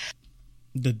country.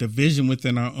 The division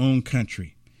within our own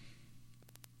country.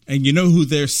 And you know who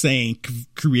they're saying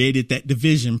created that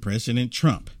division? President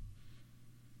Trump.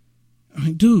 I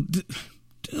mean, dude,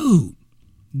 do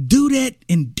that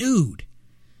and dude.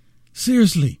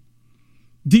 Seriously.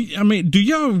 Do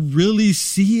y'all really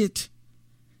see it?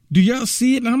 Do y'all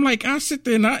see it? And I'm like, I sit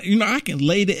there and I can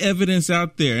lay the evidence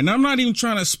out there, and I'm not even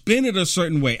trying to spin it a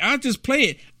certain way. I just play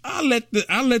it. I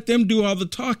let them do all the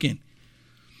talking.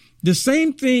 The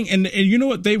same thing, and you know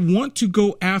what? They want to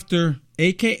go after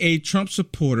AKA Trump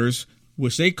supporters,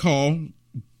 which they call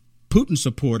Putin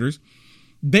supporters.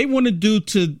 They want to do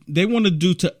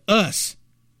to us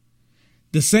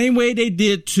the same way they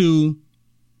did to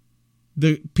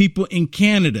the people in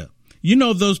Canada. You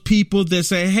know, those people that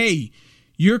say, hey,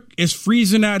 it's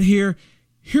freezing out here.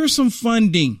 Here's some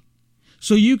funding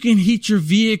so you can heat your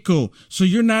vehicle, so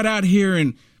you're not out here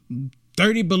in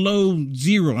 30 below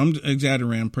zero. I'm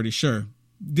exaggerating, I'm pretty sure.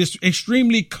 This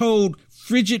extremely cold,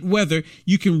 frigid weather,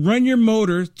 you can run your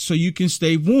motor so you can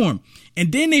stay warm.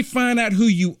 And then they find out who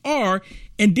you are,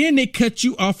 and then they cut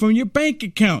you off from your bank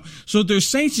account. So they're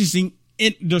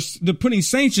putting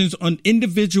sanctions on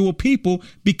individual people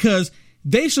because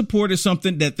they supported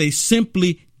something that they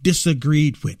simply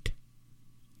disagreed with.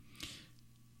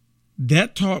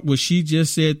 That talk, what she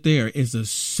just said there, is the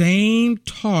same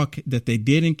talk that they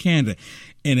did in Canada.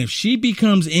 And if she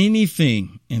becomes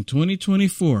anything in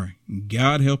 2024,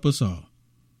 God help us all.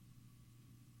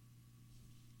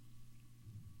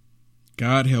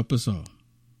 God help us all.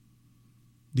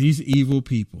 These evil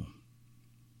people.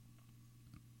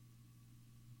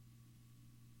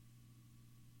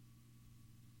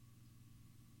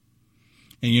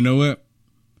 And you know what?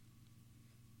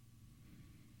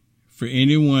 For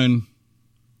anyone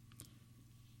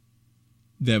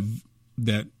that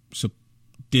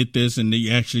did this and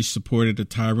you actually supported the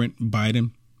tyrant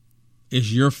Biden,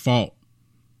 it's your fault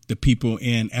the people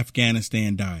in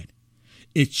Afghanistan died.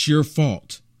 It's your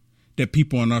fault that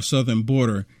people on our southern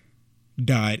border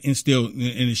died, and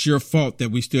it's your fault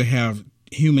that we still have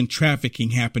human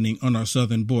trafficking happening on our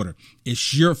southern border.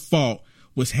 It's your fault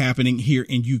what's happening here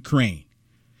in Ukraine.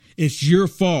 It's your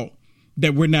fault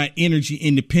that we're not energy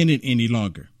independent any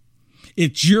longer.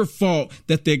 It's your fault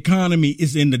that the economy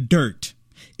is in the dirt.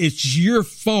 It's your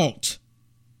fault.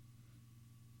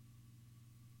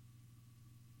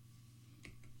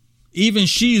 Even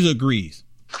she agrees.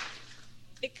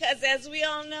 Because as we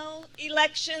all know,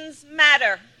 elections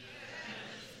matter.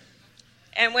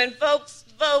 And when folks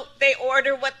vote, they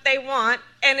order what they want.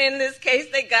 And in this case,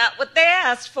 they got what they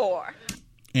asked for.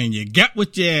 And you got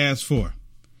what you asked for.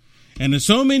 And there's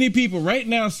so many people right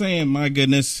now saying, my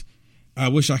goodness, I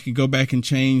wish I could go back and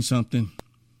change something.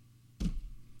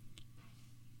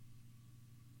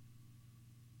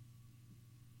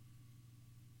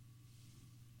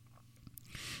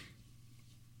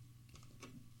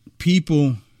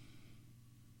 People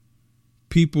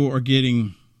are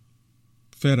getting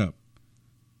fed up.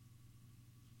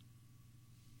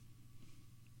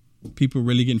 People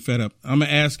really getting fed up. I'm going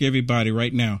to ask everybody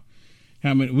right now.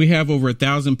 How many? We have over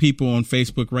 1,000 people on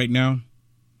Facebook right now.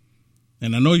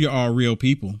 And I know you're all real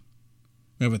people.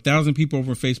 We have 1,000 people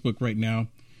over Facebook right now.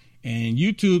 And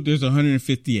YouTube, there's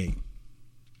 158.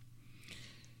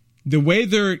 The way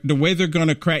they're going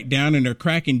to crack down, and they're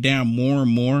cracking down more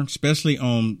and more, especially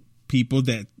on people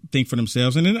that think for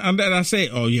themselves. And then I say,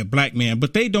 oh, yeah, black man.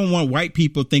 But they don't want white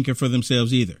people thinking for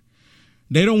themselves either.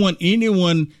 They don't want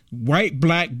anyone, white,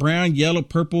 black, brown, yellow,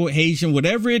 purple, Asian,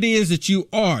 whatever it is that you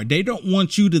are. They don't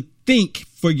want you to think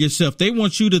for yourself. They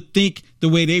want you to think the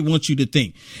way they want you to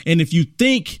think. And if you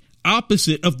think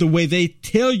opposite of the way they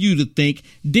tell you to think,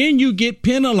 then you get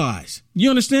penalized. You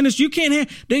understand this? You can't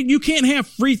have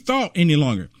free thought any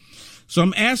longer. So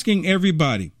I'm asking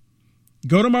everybody,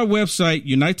 go to my website,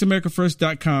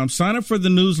 uniteamericafirst.com, sign up for the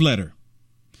newsletter.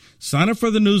 Sign up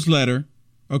for the newsletter,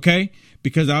 okay?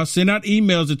 Because I'll send out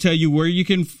emails to tell you where you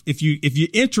can, if you're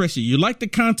interested, you like the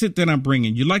content that I'm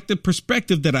bringing, you like the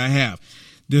perspective that I have.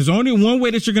 There's only one way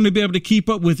that you're going to be able to keep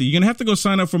up with it. You're going to have to go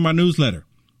sign up for my newsletter.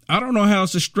 I don't know how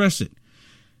else to stress it,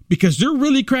 because they're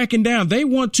really cracking down. They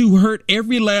want to hurt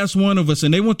every last one of us,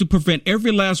 and they want to prevent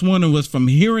every last one of us from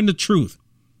hearing the truth.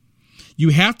 You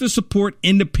have to support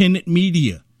independent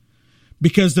media,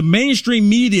 because the mainstream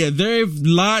media, they've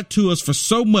lied to us for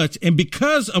so much. And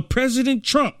because of President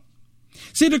Trump,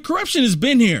 see, the corruption has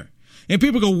been here, and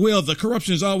people go, well, the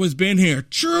corruption has always been here.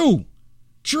 True.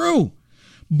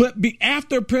 But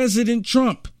after President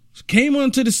Trump came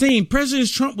onto the scene, President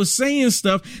Trump was saying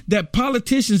stuff that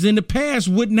politicians in the past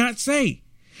would not say.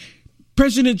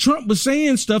 President Trump was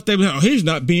saying stuff that, oh, he's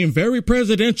not being very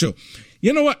presidential.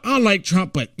 You know what? I like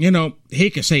Trump, but, he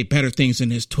could say better things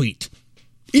in his tweet.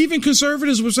 Even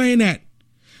conservatives were saying that.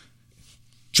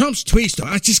 Trump's tweets, though,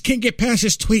 I just can't get past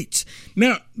his tweets.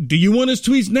 Now, do you want his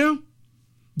tweets now?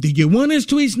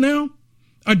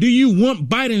 Or do you want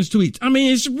Biden's tweets? I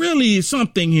mean, it's really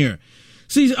something here.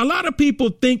 See, a lot of people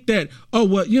think that, oh,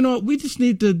 well, we just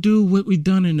need to do what we've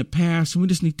done in the past, and we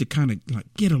just need to kind of like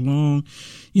get along,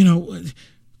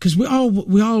 because we're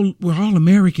all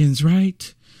Americans,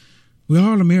 right? We're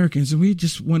all Americans, and we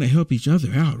just want to help each other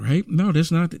out, right? No,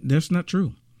 that's not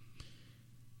true.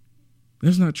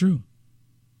 That's not true.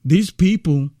 These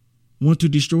people want to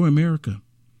destroy America.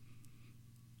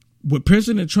 What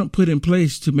President Trump put in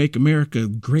place to make America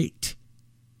great,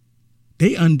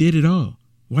 they undid it all.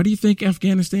 Why do you think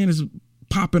Afghanistan is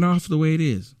popping off the way it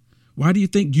is? Why do you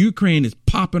think Ukraine is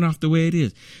popping off the way it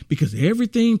is? Because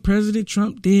everything President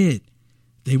Trump did,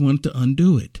 they wanted to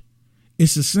undo it.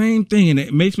 It's the same thing, and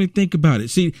it makes me think about it.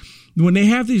 See, when they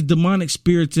have these demonic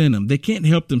spirits in them, they can't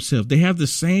help themselves. They have the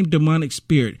same demonic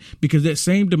spirit, because that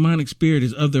same demonic spirit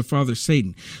is of their father,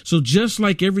 Satan. So just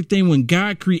like everything, when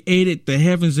God created the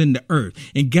heavens and the earth,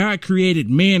 and God created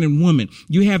man and woman,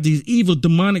 you have these evil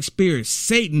demonic spirits,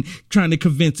 Satan, trying to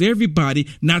convince everybody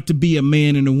not to be a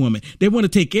man and a woman. They want to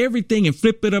take everything and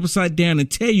flip it upside down and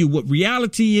tell you what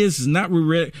reality is not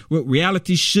what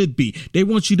reality should be. They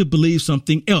want you to believe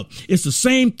something else. It's the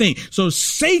same thing. So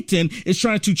Satan is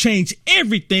trying to change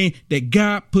everything that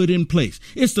God put in place.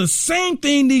 It's the same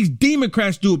thing these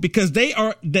Democrats do, because they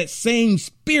are that same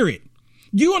spirit.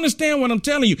 You understand what I'm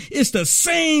telling you? It's the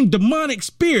same demonic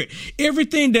spirit.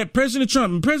 Everything that President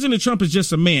Trump is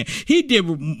just a man. He did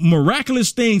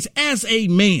miraculous things as a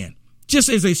man. Just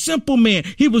as a simple man,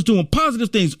 he was doing positive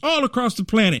things all across the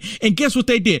planet. And guess what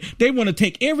they did? They want to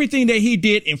take everything that he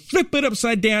did and flip it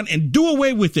upside down and do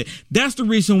away with it. That's the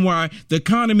reason why the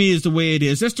economy is the way it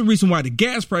is. That's the reason why the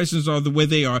gas prices are the way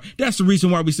they are. That's the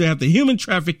reason why we still have the human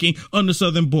trafficking on the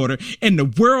southern border. And the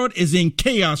world is in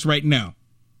chaos right now.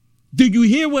 Do you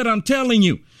hear what I'm telling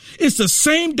you? It's the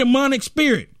same demonic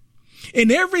spirit.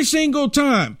 And every single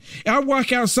time I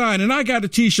walk outside and I got a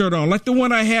t-shirt on, like the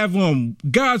one I have on,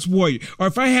 God's Warrior, or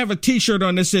if I have a t-shirt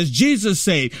on that says Jesus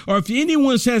Saved, or if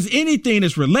anyone says anything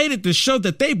that's related to show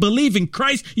that they believe in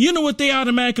Christ, you know what they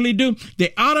automatically do?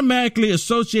 They automatically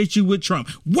associate you with Trump.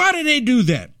 Why do they do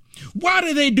that? Why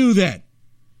do they do that?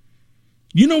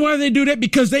 You know why they do that?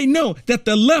 Because they know that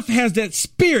the left has that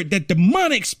spirit, that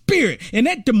demonic spirit, and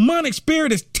that demonic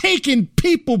spirit is taking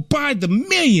people by the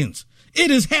millions. It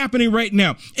is happening right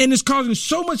now, and it's causing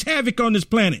so much havoc on this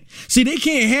planet. See, they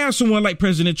can't have someone like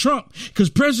President Trump, because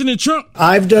President Trump...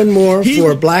 I've done more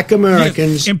for black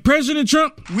Americans. Yes, and President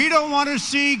Trump... We don't want to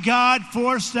see God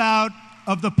forced out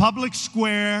of the public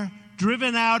square,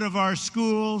 driven out of our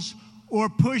schools, or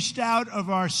pushed out of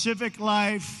our civic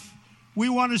life. We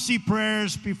want to see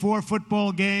prayers before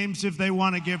football games if they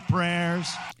want to give prayers.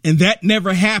 And that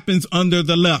never happens under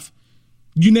the left.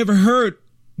 You never heard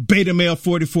Beta Male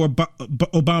 44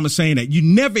 Obama saying that. You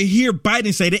never hear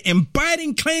Biden say that. And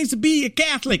Biden claims to be a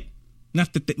Catholic.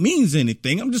 Not that that means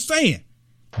anything. I'm just saying.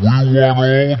 We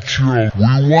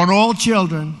want all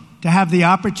children to have the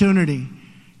opportunity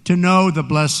to know the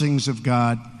blessings of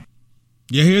God.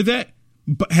 You hear that?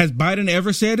 Has Biden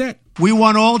ever said that? We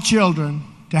want all children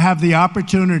to have the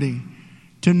opportunity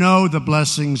to know the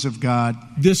blessings of God.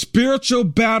 The spiritual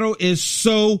battle is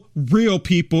so real,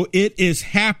 people. It is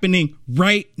happening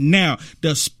right now.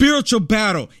 The spiritual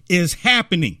battle is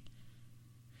happening.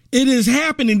 It is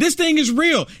happening. This thing is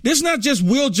real. This is not just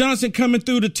Will Johnson coming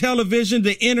through the television,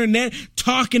 the internet,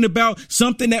 talking about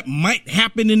something that might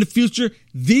happen in the future.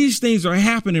 These things are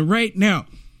happening right now.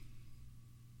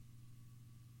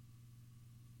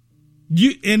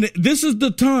 And this is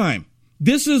the time.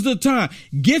 This is the time.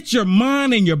 Get your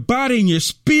mind and your body and your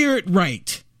spirit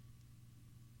right.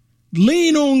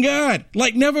 Lean on God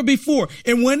like never before.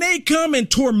 And when they come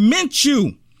and torment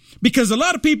you, because a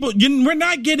lot of people, we're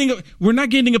not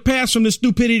getting a pass from the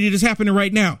stupidity that's happening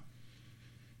right now.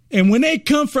 And when they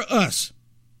come for us,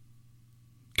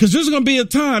 because there's going to be a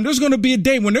time, there's going to be a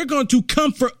day when they're going to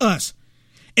come for us.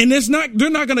 And they're not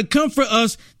going to come for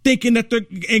us thinking that they're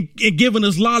and giving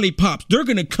us lollipops. They're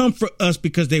going to come for us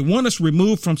because they want us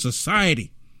removed from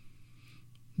society.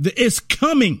 It's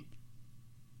coming.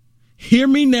 Hear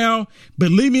me now,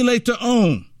 believe me later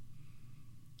on.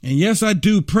 And yes, I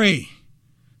do pray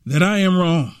that I am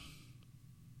wrong.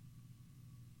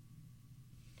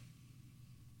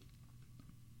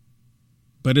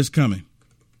 But it's coming.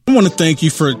 I want to thank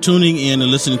you for tuning in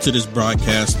and listening to this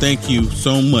broadcast. Thank you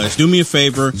so much. Do me a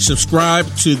favor, subscribe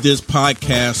to this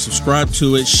podcast, subscribe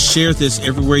to it, share this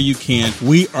everywhere you can.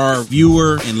 We are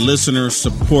viewer and listener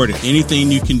supported.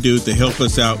 Anything you can do to help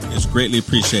us out is greatly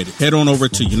appreciated. Head on over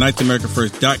to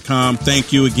UniteAmericaFirst.com.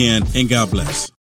 Thank you again, and God bless.